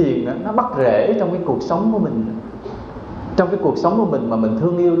 Cái thiền đó, nó bắt rễ trong cái cuộc sống của mình. Trong cái cuộc sống của mình mà mình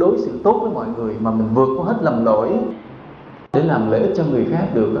thương yêu đối xử tốt với mọi người, mà mình vượt qua hết lầm lỗi để làm lợi ích cho người khác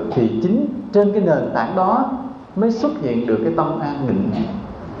được, thì chính trên cái nền tảng đó mới xuất hiện được cái tâm an định.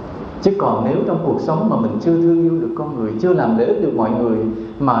 Chứ còn nếu trong cuộc sống mà mình chưa thương yêu được con người, chưa làm lợi ích được mọi người,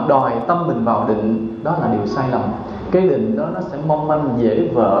 mà đòi tâm mình vào định, đó là điều sai lầm. Cái định đó nó sẽ mong manh, dễ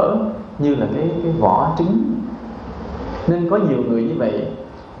vỡ như là cái vỏ trứng. Nên có nhiều người như vậy.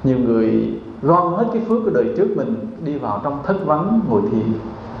 Nhiều người gom hết cái phước của đời trước mình đi vào trong thất vắng ngồi thiền,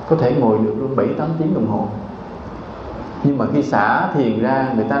 có thể ngồi được luôn 7-8 tiếng đồng hồ. Nhưng mà khi xả thiền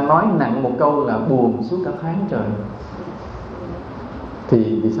ra, người ta nói nặng một câu là buồn suốt cả tháng trời.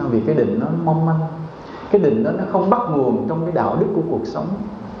 Thì vì sao? Vì cái định nó mong manh. Cái định đó nó không bắt nguồn trong cái đạo đức của cuộc sống,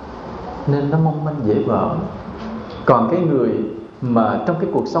 nên nó mong manh dễ vỡ. Còn cái người mà trong cái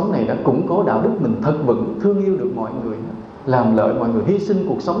cuộc sống này đã củng cố đạo đức mình thật vững, thương yêu được mọi người, làm lợi mọi người, hy sinh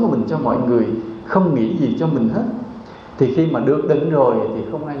cuộc sống của mình cho mọi người, không nghĩ gì cho mình hết, thì khi mà được định rồi thì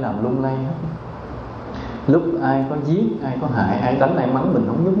không ai làm lung lay hết. Lúc ai có giết, ai có hại, ai đánh, ai mắng mình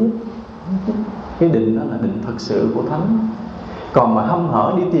không nhúc nhích. Cái định đó là định thật sự của Thánh. Còn mà hăm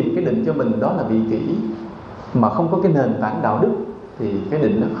hở đi tìm cái định cho mình, đó là vị kỷ, mà không có cái nền tảng đạo đức thì cái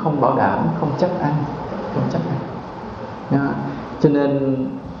định nó không bảo đảm, không chắc ăn. Cho nên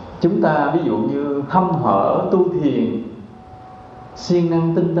chúng ta ví dụ như hăm hở tu thiền, siêng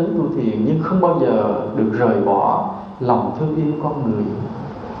năng tinh tấn tu thiền, nhưng không bao giờ được rời bỏ lòng thương yêu con người.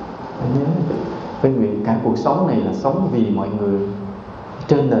 Phải nhớ, cái nguyện cả cuộc sống này là sống vì mọi người,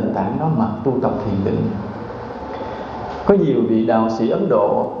 trên nền tảng đó mà tu tập thiền định. Có nhiều vị đạo sĩ Ấn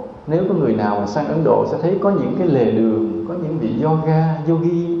Độ, nếu có người nào mà sang Ấn Độ sẽ thấy có những cái lề đường, có những vị yogi,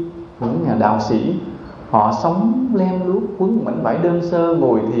 những nhà đạo sĩ, họ sống lem luốc, quấn mảnh vải đơn sơ,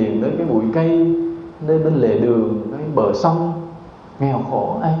 ngồi thiền đến cái bụi cây, lên bên lề đường, cái bờ sông, nghèo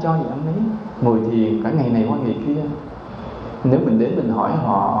khổ, ai cho gì ăn nấy, ngồi thiền cả ngày này qua ngày kia. Nếu mình đến mình hỏi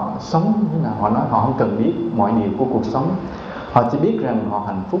họ sống như nào, họ nói họ không cần biết mọi điều của cuộc sống, họ chỉ biết rằng họ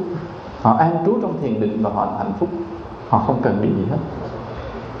hạnh phúc, họ an trú trong thiền định và họ hạnh phúc, họ không cần điều gì hết.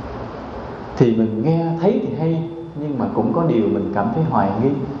 Thì mình nghe thấy thì hay, nhưng mà cũng có điều mình cảm thấy hoài nghi.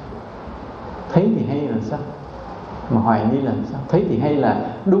 Thấy thì hay là sao, mà hoài nghi là sao? Thấy thì hay là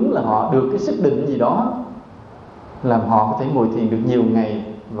đúng là họ được cái sức định gì đó làm họ có thể ngồi thiền được nhiều ngày,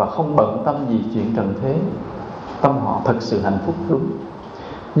 và không bận tâm gì chuyện trần thế, tâm họ thật sự hạnh phúc đúng.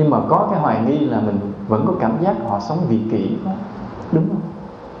 Nhưng mà có cái hoài nghi là mình vẫn có cảm giác họ sống vị kỷ quá, đúng không?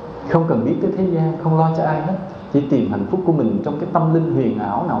 Không cần biết tới thế gian, không lo cho ai hết, chỉ tìm hạnh phúc của mình trong cái tâm linh huyền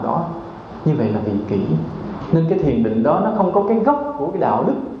ảo nào đó. Như vậy là vị kỷ. Nên cái thiền định đó nó không có cái gốc của cái đạo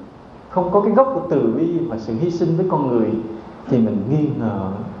đức, không có cái gốc của từ bi và sự hy sinh với con người, thì mình nghi ngờ,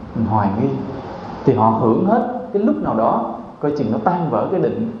 mình hoài nghi. Thì họ hưởng hết, cái lúc nào đó coi chừng nó tan vỡ cái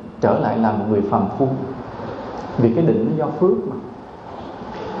định, trở lại làm một người phàm phu. Vì cái định nó do phước mà.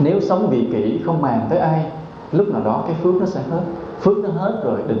 Nếu sống vị kỷ không màng tới ai, lúc nào đó cái phước nó sẽ hết. Phước nó hết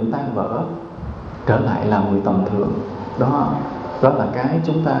rồi, định tan vỡ, trở lại làm người tầm thường. Đó là cái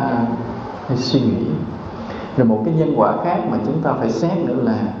chúng ta hay suy nghĩ. Rồi một cái nhân quả khác mà chúng ta phải xét nữa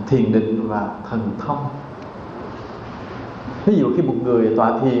là thiền định và thần thông. Ví dụ khi một người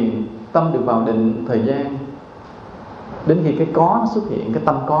tọa thiền, tâm được vào định thời gian, đến khi cái có nó xuất hiện, cái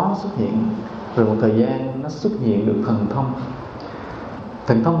tâm có nó xuất hiện, rồi một thời gian nó xuất hiện được thần thông.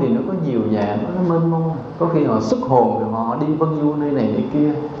 Thần thông thì nó có nhiều dạng, nó mênh mông. Có khi họ xuất hồn rồi họ đi vân du nơi này nơi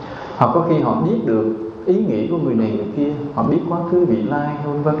kia, hoặc có khi họ biết được ý nghĩ của người này người kia, họ biết quá khứ vị lai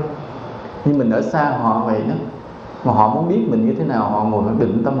vân vân. Nhưng mình ở xa họ vậy đó, mà họ muốn biết mình như thế nào, họ ngồi họ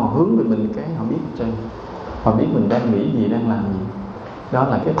định tâm, họ hướng về mình cái họ biết cho, họ biết mình đang nghĩ gì, đang làm gì. Đó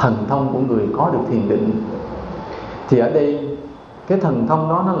là cái thần thông của người có được thiền định. Thì ở đây cái thần thông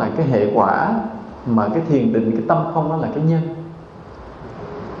đó nó là cái hệ quả, mà cái thiền định, cái tâm không, nó là cái nhân.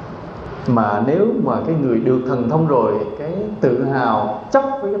 Mà nếu mà cái người được thần thông rồi, cái tự hào chấp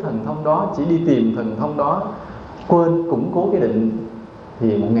với cái thần thông đó, chỉ đi tìm thần thông đó, quên củng cố cái định,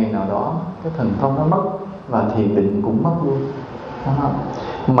 thì một ngày nào đó cái thần thông nó mất và thiền định cũng mất luôn.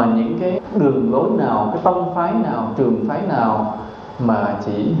 Mà những cái đường lối nào, cái tông phái nào, trường phái nào mà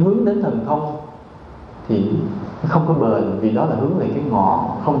chỉ hướng đến thần thông thì nó không có bền, vì đó là hướng về cái ngọn,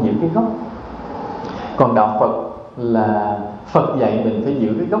 không giữ cái gốc. Còn đạo Phật là Phật dạy mình phải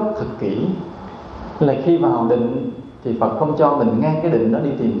giữ cái gốc thật kỹ. Là khi vào định thì Phật không cho mình ngang cái định đó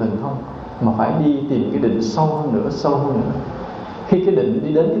đi tìm thần thông, mà phải đi tìm cái định sâu hơn nữa, sâu hơn nữa. Khi cái định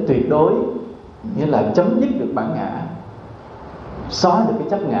đi đến cái tuyệt đối, nghĩa là chấm dứt được bản ngã, xóa được cái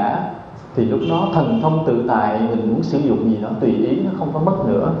chấp ngã, thì lúc đó thần thông tự tại, mình muốn sử dụng gì đó tùy ý, nó không có mất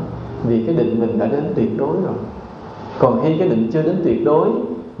nữa, vì cái định mình đã đến tuyệt đối rồi. Còn khi cái định chưa đến tuyệt đối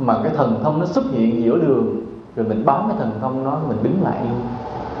mà cái thần thông nó xuất hiện giữa đường, rồi mình bám cái thần thông đó, mình đứng lại luôn.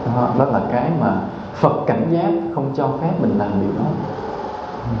 Đó là cái mà Phật cảnh giác, không cho phép mình làm điều đó.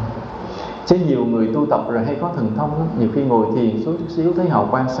 Chứ nhiều người tu tập rồi hay có thần thông đó, nhiều khi ngồi thiền xuống chút xíu thấy hào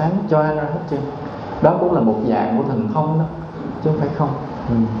quang sáng choang ra hết trơn. Đó cũng là một dạng của thần thông đó, chứ không phải không.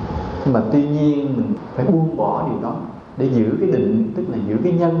 Nhưng mà tuy nhiên mình phải buông bỏ điều đó để giữ cái định, tức là giữ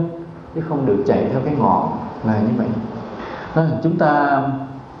cái nhân, chứ không được chạy theo cái ngọn, là như vậy. Đó, chúng ta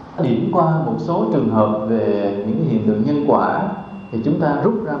điểm qua một số trường hợp về những cái hiện tượng nhân quả, thì chúng ta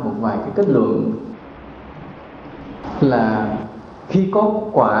rút ra một vài cái kết luận. Là khi có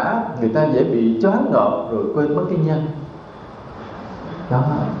quả, người ta dễ bị choáng ngợp rồi quên mất cái nhân. Đó,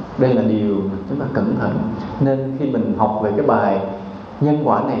 đây là điều mà chúng ta cẩn thận. Nên khi mình học về cái bài nhân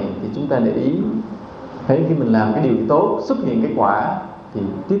quả này thì chúng ta để ý, thấy khi mình làm cái điều tốt, xuất hiện cái quả thì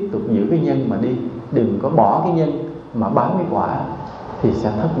tiếp tục giữ cái nhân mà đi, đừng có bỏ cái nhân mà bám cái quả, thì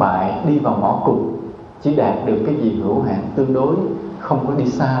sẽ thất bại, đi vào ngõ cụt, chỉ đạt được cái gì hữu hạn tương đối, không có đi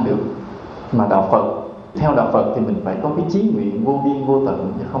xa được. Mà đạo Phật, theo đạo Phật thì mình phải có cái chí nguyện vô biên vô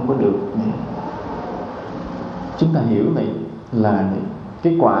tận, chứ không có được. Chúng ta hiểu vậy, là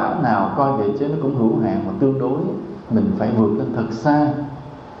cái quả nào coi về chứ nó cũng hữu hạn và tương đối, mình phải vượt lên thật xa.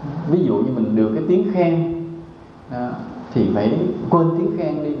 Ví dụ như mình được cái tiếng khen thì phải quên tiếng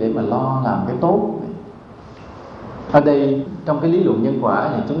khen đi để mà lo làm cái tốt. Ở đây trong cái lý luận nhân quả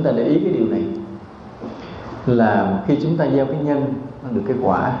thì chúng ta để ý cái điều này, là khi chúng ta gieo cái nhân nó được cái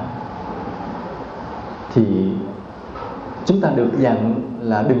quả, thì chúng ta được dặn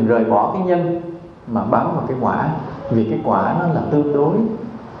là đừng rời bỏ cái nhân mà bám vào cái quả, vì cái quả nó là tương đối.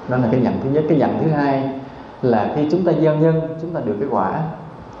 Đó là cái dặn thứ nhất. Cái dặn thứ hai là khi chúng ta gieo nhân, chúng ta được cái quả,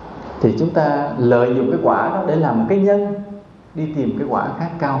 thì chúng ta lợi dụng cái quả đó để làm một cái nhân đi tìm cái quả khác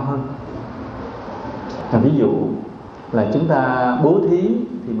cao hơn. Ví dụ là chúng ta bố thí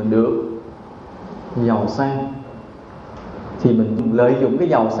thì mình được giàu sang, thì mình lợi dụng cái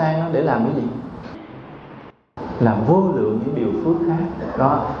giàu sang đó để làm cái gì? Làm vô lượng những điều phước khác.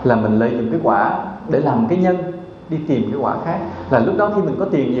 Đó là mình lợi dụng cái quả để làm cái nhân đi tìm cái quả khác. Là lúc đó khi mình có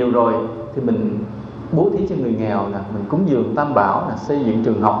tiền nhiều rồi thì mình bố thí cho người nghèo nè, mình cúng dường tam bảo nè, xây dựng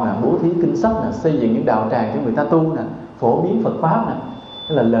trường học nè, bố thí kinh sách nè, xây dựng những đạo tràng cho người ta tu nè, phổ biến Phật pháp nè.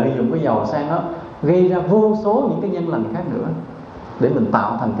 Tức là lợi dụng cái giàu sang đó gây ra vô số những cái nhân lành khác nữa. để mình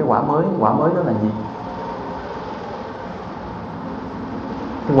tạo thành cái quả mới. Quả mới đó là gì?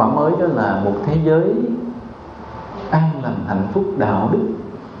 Cái quả mới đó là một thế giới an lành, hạnh phúc, đạo đức,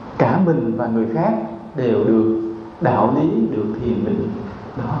 cả mình và người khác đều được đạo lý, được thiền định.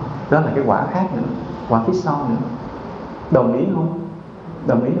 Đó là cái quả khác nữa, quả phía sau nữa. Đồng ý không?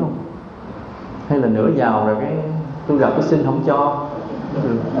 Đồng ý không? Hay là nửa giàu rồi cái tôi gặp cái xin không cho?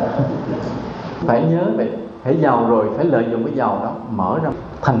 Phải nhớ vậy, phải giàu rồi phải lợi dụng cái giàu đó mở ra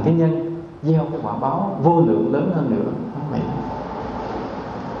thành cái nhân, gieo cái quả báo vô lượng lớn hơn nữa.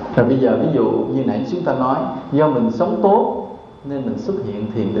 Rồi bây giờ ví dụ như nãy chúng ta nói, do mình sống tốt nên mình xuất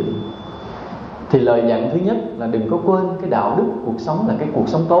hiện thiền định, thì lời dặn thứ nhất là đừng có quên cái đạo đức cuộc sống là cái cuộc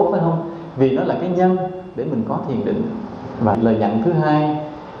sống tốt, phải không? Vì nó là cái nhân để mình có thiền định. Và lời dặn thứ hai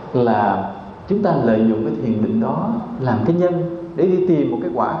là chúng ta lợi dụng cái thiền định đó làm cái nhân để đi tìm một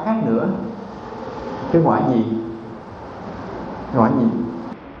cái quả khác nữa. Cái quả gì? Quả gì?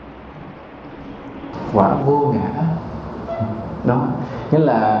 Quả vô ngã. Đó, nghĩa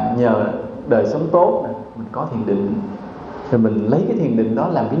là nhờ đời sống tốt này, mình có thiền định, rồi mình lấy cái thiền định đó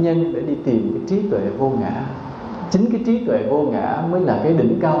làm cái nhân để đi tìm cái trí tuệ vô ngã. Chính cái trí tuệ vô ngã mới là cái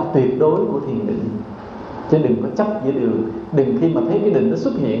đỉnh cao tuyệt đối của thiền định. Chứ đừng có chấp giữa đường. Đừng khi mà thấy cái định nó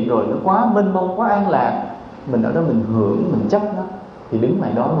xuất hiện rồi nó quá mênh mông, quá an lạc, mình ở đó mình hưởng, mình chấp nó, thì đứng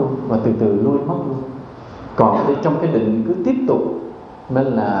lại đó luôn và từ từ lui mất luôn. Còn ở đây trong cái định cứ tiếp tục, nên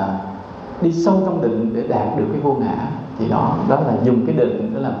là đi sâu trong định để đạt được cái vô ngã. Thì đó là dùng cái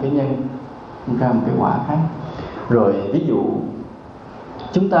định để làm cái nhân ra một cái quả khác. Rồi ví dụ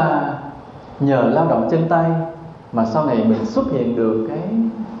chúng ta nhờ lao động chân tay mà sau này mình xuất hiện được cái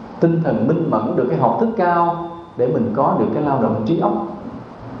tinh thần minh mẫn, được cái học thức cao để mình có được cái lao động trí óc,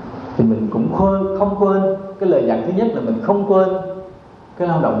 thì mình cũng không quên cái lời dặn thứ nhất là mình không quên cái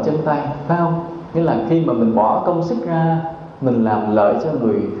lao động chân tay, phải không? Nghĩa là khi mà mình bỏ công sức ra, mình làm lợi cho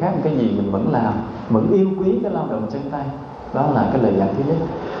người khác cái gì mình vẫn làm, vẫn yêu quý cái lao động chân tay. Đó là cái lời dặn thứ nhất.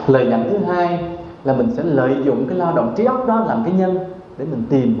 Lời dặn thứ hai là mình sẽ lợi dụng cái lao động trí óc đó làm cái nhân để mình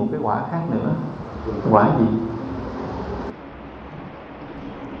tìm một cái quả khác nữa. Quả gì?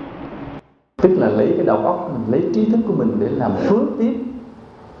 Tức là lấy cái đầu óc mình, lấy trí thức của mình để làm phước tiếp,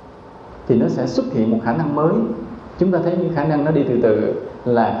 thì nó sẽ xuất hiện một khả năng mới. Chúng ta thấy những khả năng nó đi từ từ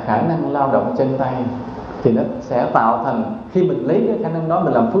là khả năng lao động chân tay, thì nó sẽ tạo thành, khi mình lấy cái khả năng đó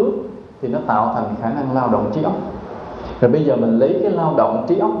mình làm phước thì nó tạo thành khả năng lao động trí óc. Rồi bây giờ mình lấy cái lao động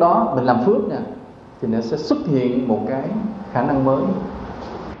trí óc đó mình làm phước nè, thì nó sẽ xuất hiện một cái khả năng mới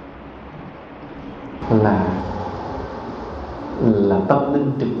là tâm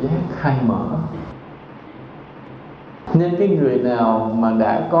linh trực giác khai mở. Nên cái người nào mà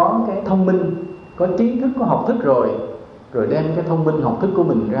đã có cái thông minh, có trí thức, có học thức rồi đem cái thông minh học thức của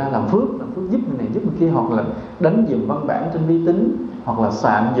mình ra làm phước giúp người này giúp người kia, hoặc là đánh dùm văn bản trên vi tính, hoặc là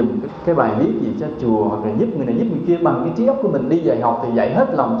soạn dùm cái bài viết gì cho chùa, hoặc là giúp người này giúp người kia bằng cái trí óc của mình, đi dạy học thì dạy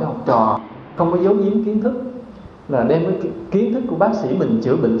hết lòng cho học trò, không có giấu giếm kiến thức, là đem cái kiến thức của bác sĩ mình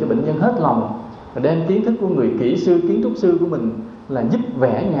chữa bệnh cho bệnh nhân hết lòng, và đem kiến thức của người kỹ sư, kiến trúc sư của mình là giúp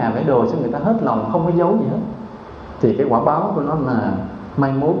vẽ nhà vẽ đồ cho người ta hết lòng, không có giấu gì hết. Thì cái quả báo của nó là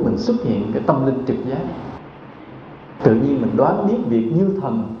mai mốt mình xuất hiện cái tâm linh trực giác. Tự nhiên mình đoán biết việc như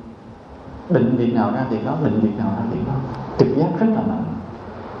thần, định việc nào ra việc đó, định việc nào ra việc đó. Trực giác rất là mạnh.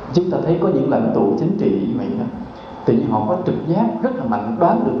 Chúng ta thấy có những lãnh tụ chính trị như vậy đó, tự nhiên họ có trực giác rất là mạnh,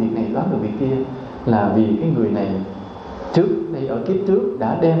 đoán được việc này, đoán được việc kia, là vì cái người này trước đây ở kiếp trước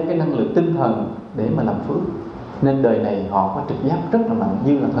đã đem cái năng lực tinh thần để mà làm phước, nên đời này họ có trực giác rất là mạnh,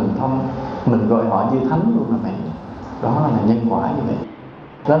 như là thần thông. Mình gọi họ như thánh luôn là vậy. Đó là nhân quả như vậy.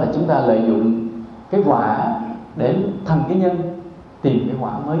 Đó là chúng ta lợi dụng cái quả để thành cái nhân, tìm cái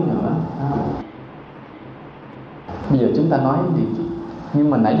quả mới nữa. Bây giờ chúng ta nói gì? Nhưng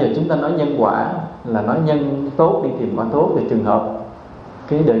mà nãy giờ chúng ta nói nhân quả là nói nhân tốt đi tìm quả tốt, về trường hợp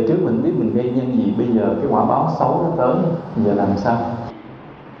cái đời trước mình biết mình gây nhân gì, bây giờ cái quả báo xấu nó tới, bây giờ làm sao?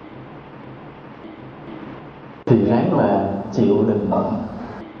 Thì ráng là chịu đựng.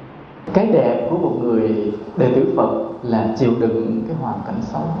 Cái đẹp của một người đệ tử Phật là chịu đựng cái hoàn cảnh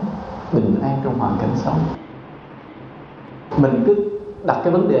xấu, bình an trong hoàn cảnh xấu. Mình cứ đặt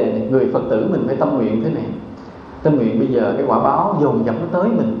cái vấn đề này, người Phật tử mình phải tâm nguyện thế này. Tâm nguyện bây giờ cái quả báo dồn dập nó tới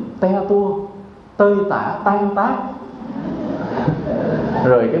mình, te tua, tơi tả, tan tác,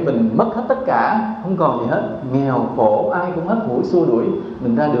 rồi cái mình mất hết tất cả, không còn gì hết, nghèo khổ, ai cũng hết mũi xua đuổi,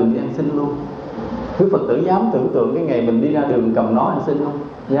 mình ra đường đi ăn xin luôn. Quý Phật tử dám tưởng tượng cái ngày mình đi ra đường cầm nó ăn xin không?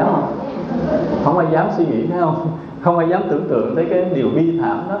 Dám không? Không ai dám suy nghĩ, phải không? Không ai dám tưởng tượng tới cái điều bi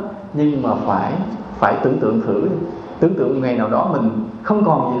thảm đó. Nhưng mà phải tưởng tượng thử. Tưởng tượng ngày nào đó mình không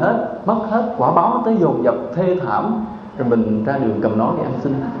còn gì hết, mất hết, quả báo nó tới dồn dập thê thảm, rồi mình ra đường cầm nón đi ăn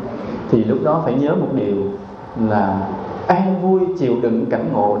xin, thì lúc đó phải nhớ một điều là an vui chịu đựng cảnh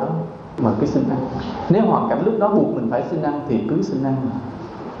ngộ đó mà cứ xin ăn. Nếu hoàn cảnh lúc đó buộc mình phải xin ăn thì cứ xin ăn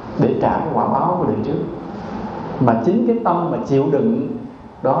để trả cái quả báo của đời trước. Mà chính cái tâm mà chịu đựng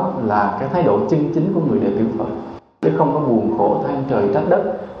đó là cái thái độ chân chính của người đệ tử Phật, chứ không có buồn khổ than trời trách đất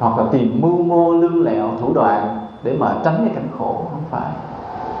hoặc là tìm mưu mô lương lẹo thủ đoạn để mà tránh cái cảnh khổ. Không phải,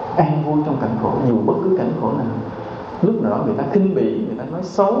 an vui trong cảnh khổ, dù bất cứ cảnh khổ nào. Lúc nào đó người ta khinh bỉ, người ta nói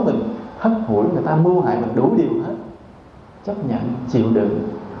xấu mình, hất hủi, người ta mưu hại mình, đủ điều hết, chấp nhận, chịu đựng,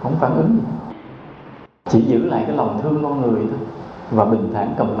 không phản ứng, chỉ giữ lại cái lòng thương con người thôi, và bình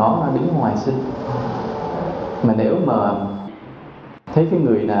thản cầm nón ra đứng ngoài xin. Mà nếu mà thấy cái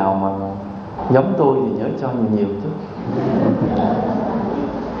người nào mà giống tôi thì nhớ cho nhiều chút.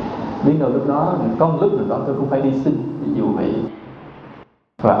 Biết đâu lúc đó có một lúc nào đó tôi cũng phải đi xin, ví dụ vậy.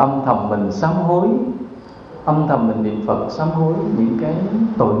 Và âm thầm mình sám hối, âm thầm mình niệm Phật sám hối những cái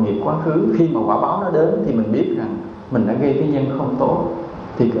tội nghiệp quá khứ. Khi mà quả báo nó đến thì mình biết rằng mình đã gây cái nhân không tốt,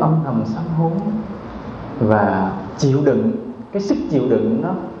 thì cứ âm thầm sám hối và chịu đựng. Cái sức chịu đựng nó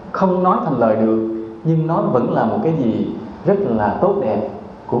không nói thành lời được, nhưng nó vẫn là một cái gì rất là tốt đẹp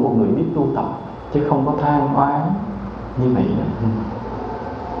của một người biết tu tập, chứ không có than oán như vậy đó.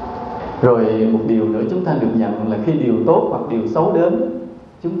 Rồi một điều nữa chúng ta được nhận là khi điều tốt hoặc điều xấu đến,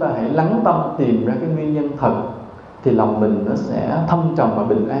 chúng ta hãy lắng tâm tìm ra cái nguyên nhân thật, thì lòng mình nó sẽ thâm trầm và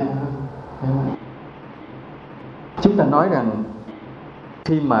bình an hơn. Chúng ta nói rằng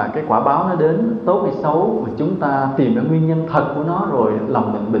khi mà cái quả báo nó đến, tốt hay xấu, mà chúng ta tìm ra nguyên nhân thật của nó rồi,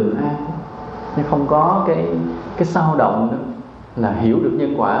 lòng mình bình an, nhưng không có cái xao động nữa, là hiểu được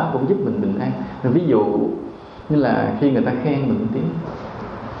nhân quả cũng giúp mình bình an. Rồi ví dụ như là khi người ta khen mình một tiếng,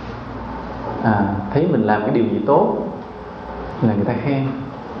 thấy mình làm cái điều gì tốt là người ta khen.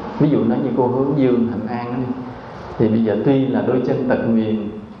 Ví dụ nói như cô Hướng Dương, Hạnh An ấy, thì bây giờ tuy là đôi chân tật nguyền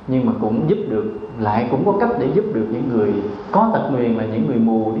nhưng mà cũng giúp được, lại cũng có cách để giúp được những người có tật nguyền, là những người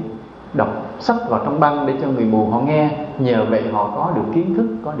mù đi, đọc sách vào trong băng để cho người mù họ nghe. Nhờ vậy họ có được kiến thức,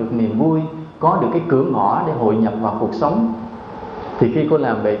 có được niềm vui, có được cái cửa ngõ để hội nhập vào cuộc sống. Thì khi cô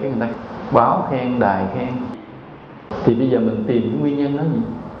làm vậy, cái người ta báo khen, đài khen, thì bây giờ mình tìm cái nguyên nhân đó gì?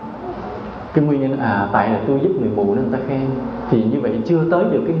 Cái nguyên nhân tại là tôi giúp người mù nên người ta khen. Thì như vậy chưa tới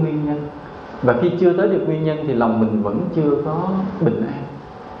được cái nguyên nhân. Và khi chưa tới được nguyên nhân thì lòng mình vẫn chưa có bình an.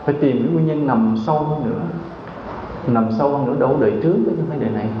 Phải tìm cái nguyên nhân nằm sâu hơn nữa. Nằm sâu hơn nữa đâu đời trước chứ không phải đời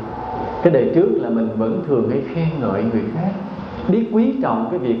này. Cái đời trước là mình vẫn thường hay khen ngợi người khác, biết quý trọng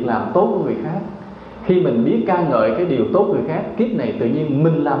cái việc làm tốt của người khác. Khi mình biết ca ngợi cái điều tốt người khác, kiếp này tự nhiên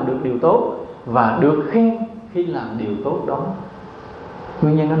mình làm được điều tốt và được khen khi làm điều tốt đó.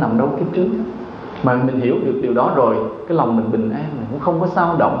 Nguyên nhân nó nằm đâu kiếp trước. Mà mình hiểu được điều đó rồi, cái lòng mình bình an, mình cũng không có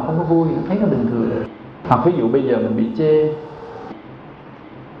xao động, không có vui, thấy nó bình thường. Hoặc ví dụ bây giờ mình bị chê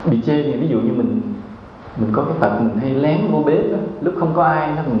thì ví dụ như mình có cái tật mình hay lén vô bếp đó. Lúc không có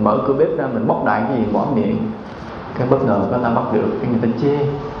ai đó, mình mở cửa bếp ra, mình bóc đại cái gì bỏ miệng, cái bất ngờ có ta bắt được, cái người ta chê.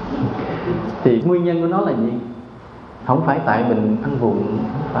 Thì nguyên nhân của nó là gì? Không phải tại mình ăn vụng,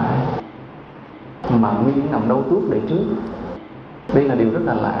 không phải, mà nguyên nhân nằm đâu tuốt đời trước. Đây là điều rất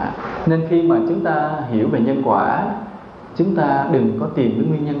là lạ. Nên khi mà chúng ta hiểu về nhân quả, chúng ta đừng có tìm cái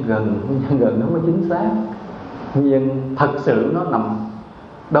nguyên nhân gần. Nguyên nhân gần nó mới chính xác. Nguyên nhân thật sự nó nằm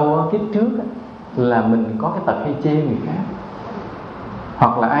đâu ở kiếp trước á, là mình có cái tật hay chê người khác,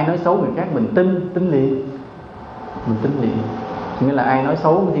 hoặc là ai nói xấu người khác mình tin liền. Mình tin liền, nghĩa là ai nói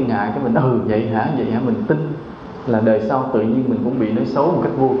xấu thiên hạ cái mình vậy hả mình tin, là đời sau tự nhiên mình cũng bị nói xấu một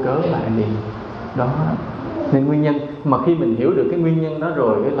cách vô cớ lại liền đó. Nên nguyên nhân mà khi mình hiểu được cái nguyên nhân đó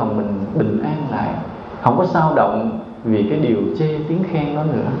rồi, cái lòng mình bình an lại, không có xao động vì cái điều chê tiếng khen đó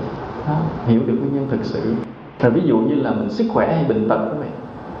nữa đó. Hiểu được nguyên nhân thực sự. Rồi ví dụ như là mình sức khỏe hay bệnh tật đó vậy.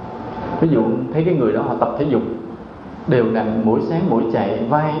 Ví dụ thấy cái người đó họ tập thể dục đều đặn, mỗi sáng mỗi chạy,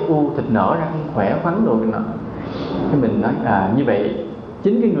 vai u thịt nở ra, khỏe khoắn rồi nọ. Cái mình nói như vậy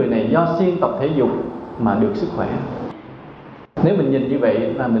chính cái người này do siêng tập thể dục mà được sức khỏe. Nếu mình nhìn như vậy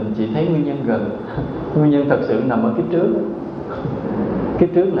là mình chỉ thấy nguyên nhân gần. Nguyên nhân thật sự nằm ở kiếp trước. Kiếp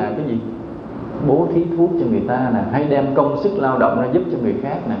trước là cái gì? Bố thí thuốc cho người ta nè, hay đem công sức lao động ra giúp cho người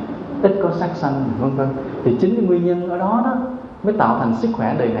khác nè, ít có sát sanh, vân vân. Thì chính cái nguyên nhân ở đó đó mới tạo thành sức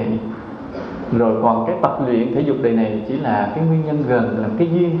khỏe đời này. Rồi còn cái tập luyện thể dục đời này chỉ là cái nguyên nhân gần, là cái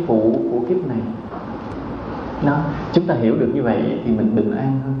duyên phụ của kiếp này đó. Chúng ta hiểu được như vậy thì mình bình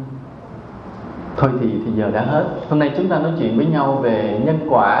an hơn. Thôi thì giờ đã hết. Hôm nay chúng ta nói chuyện với nhau về nhân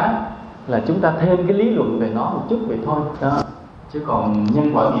quả, là chúng ta thêm cái lý luận về nó một chút vậy thôi đó. Chứ còn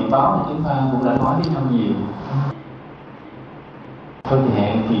nhân quả nghiệp báo thì chúng ta cũng đã nói với nhau nhiều. Thôi thì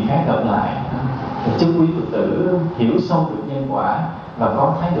hẹn kỳ khác gặp lại. chúc quý Phật tử hiểu sâu được nhân quả và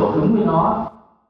có thái độ đúng với nó,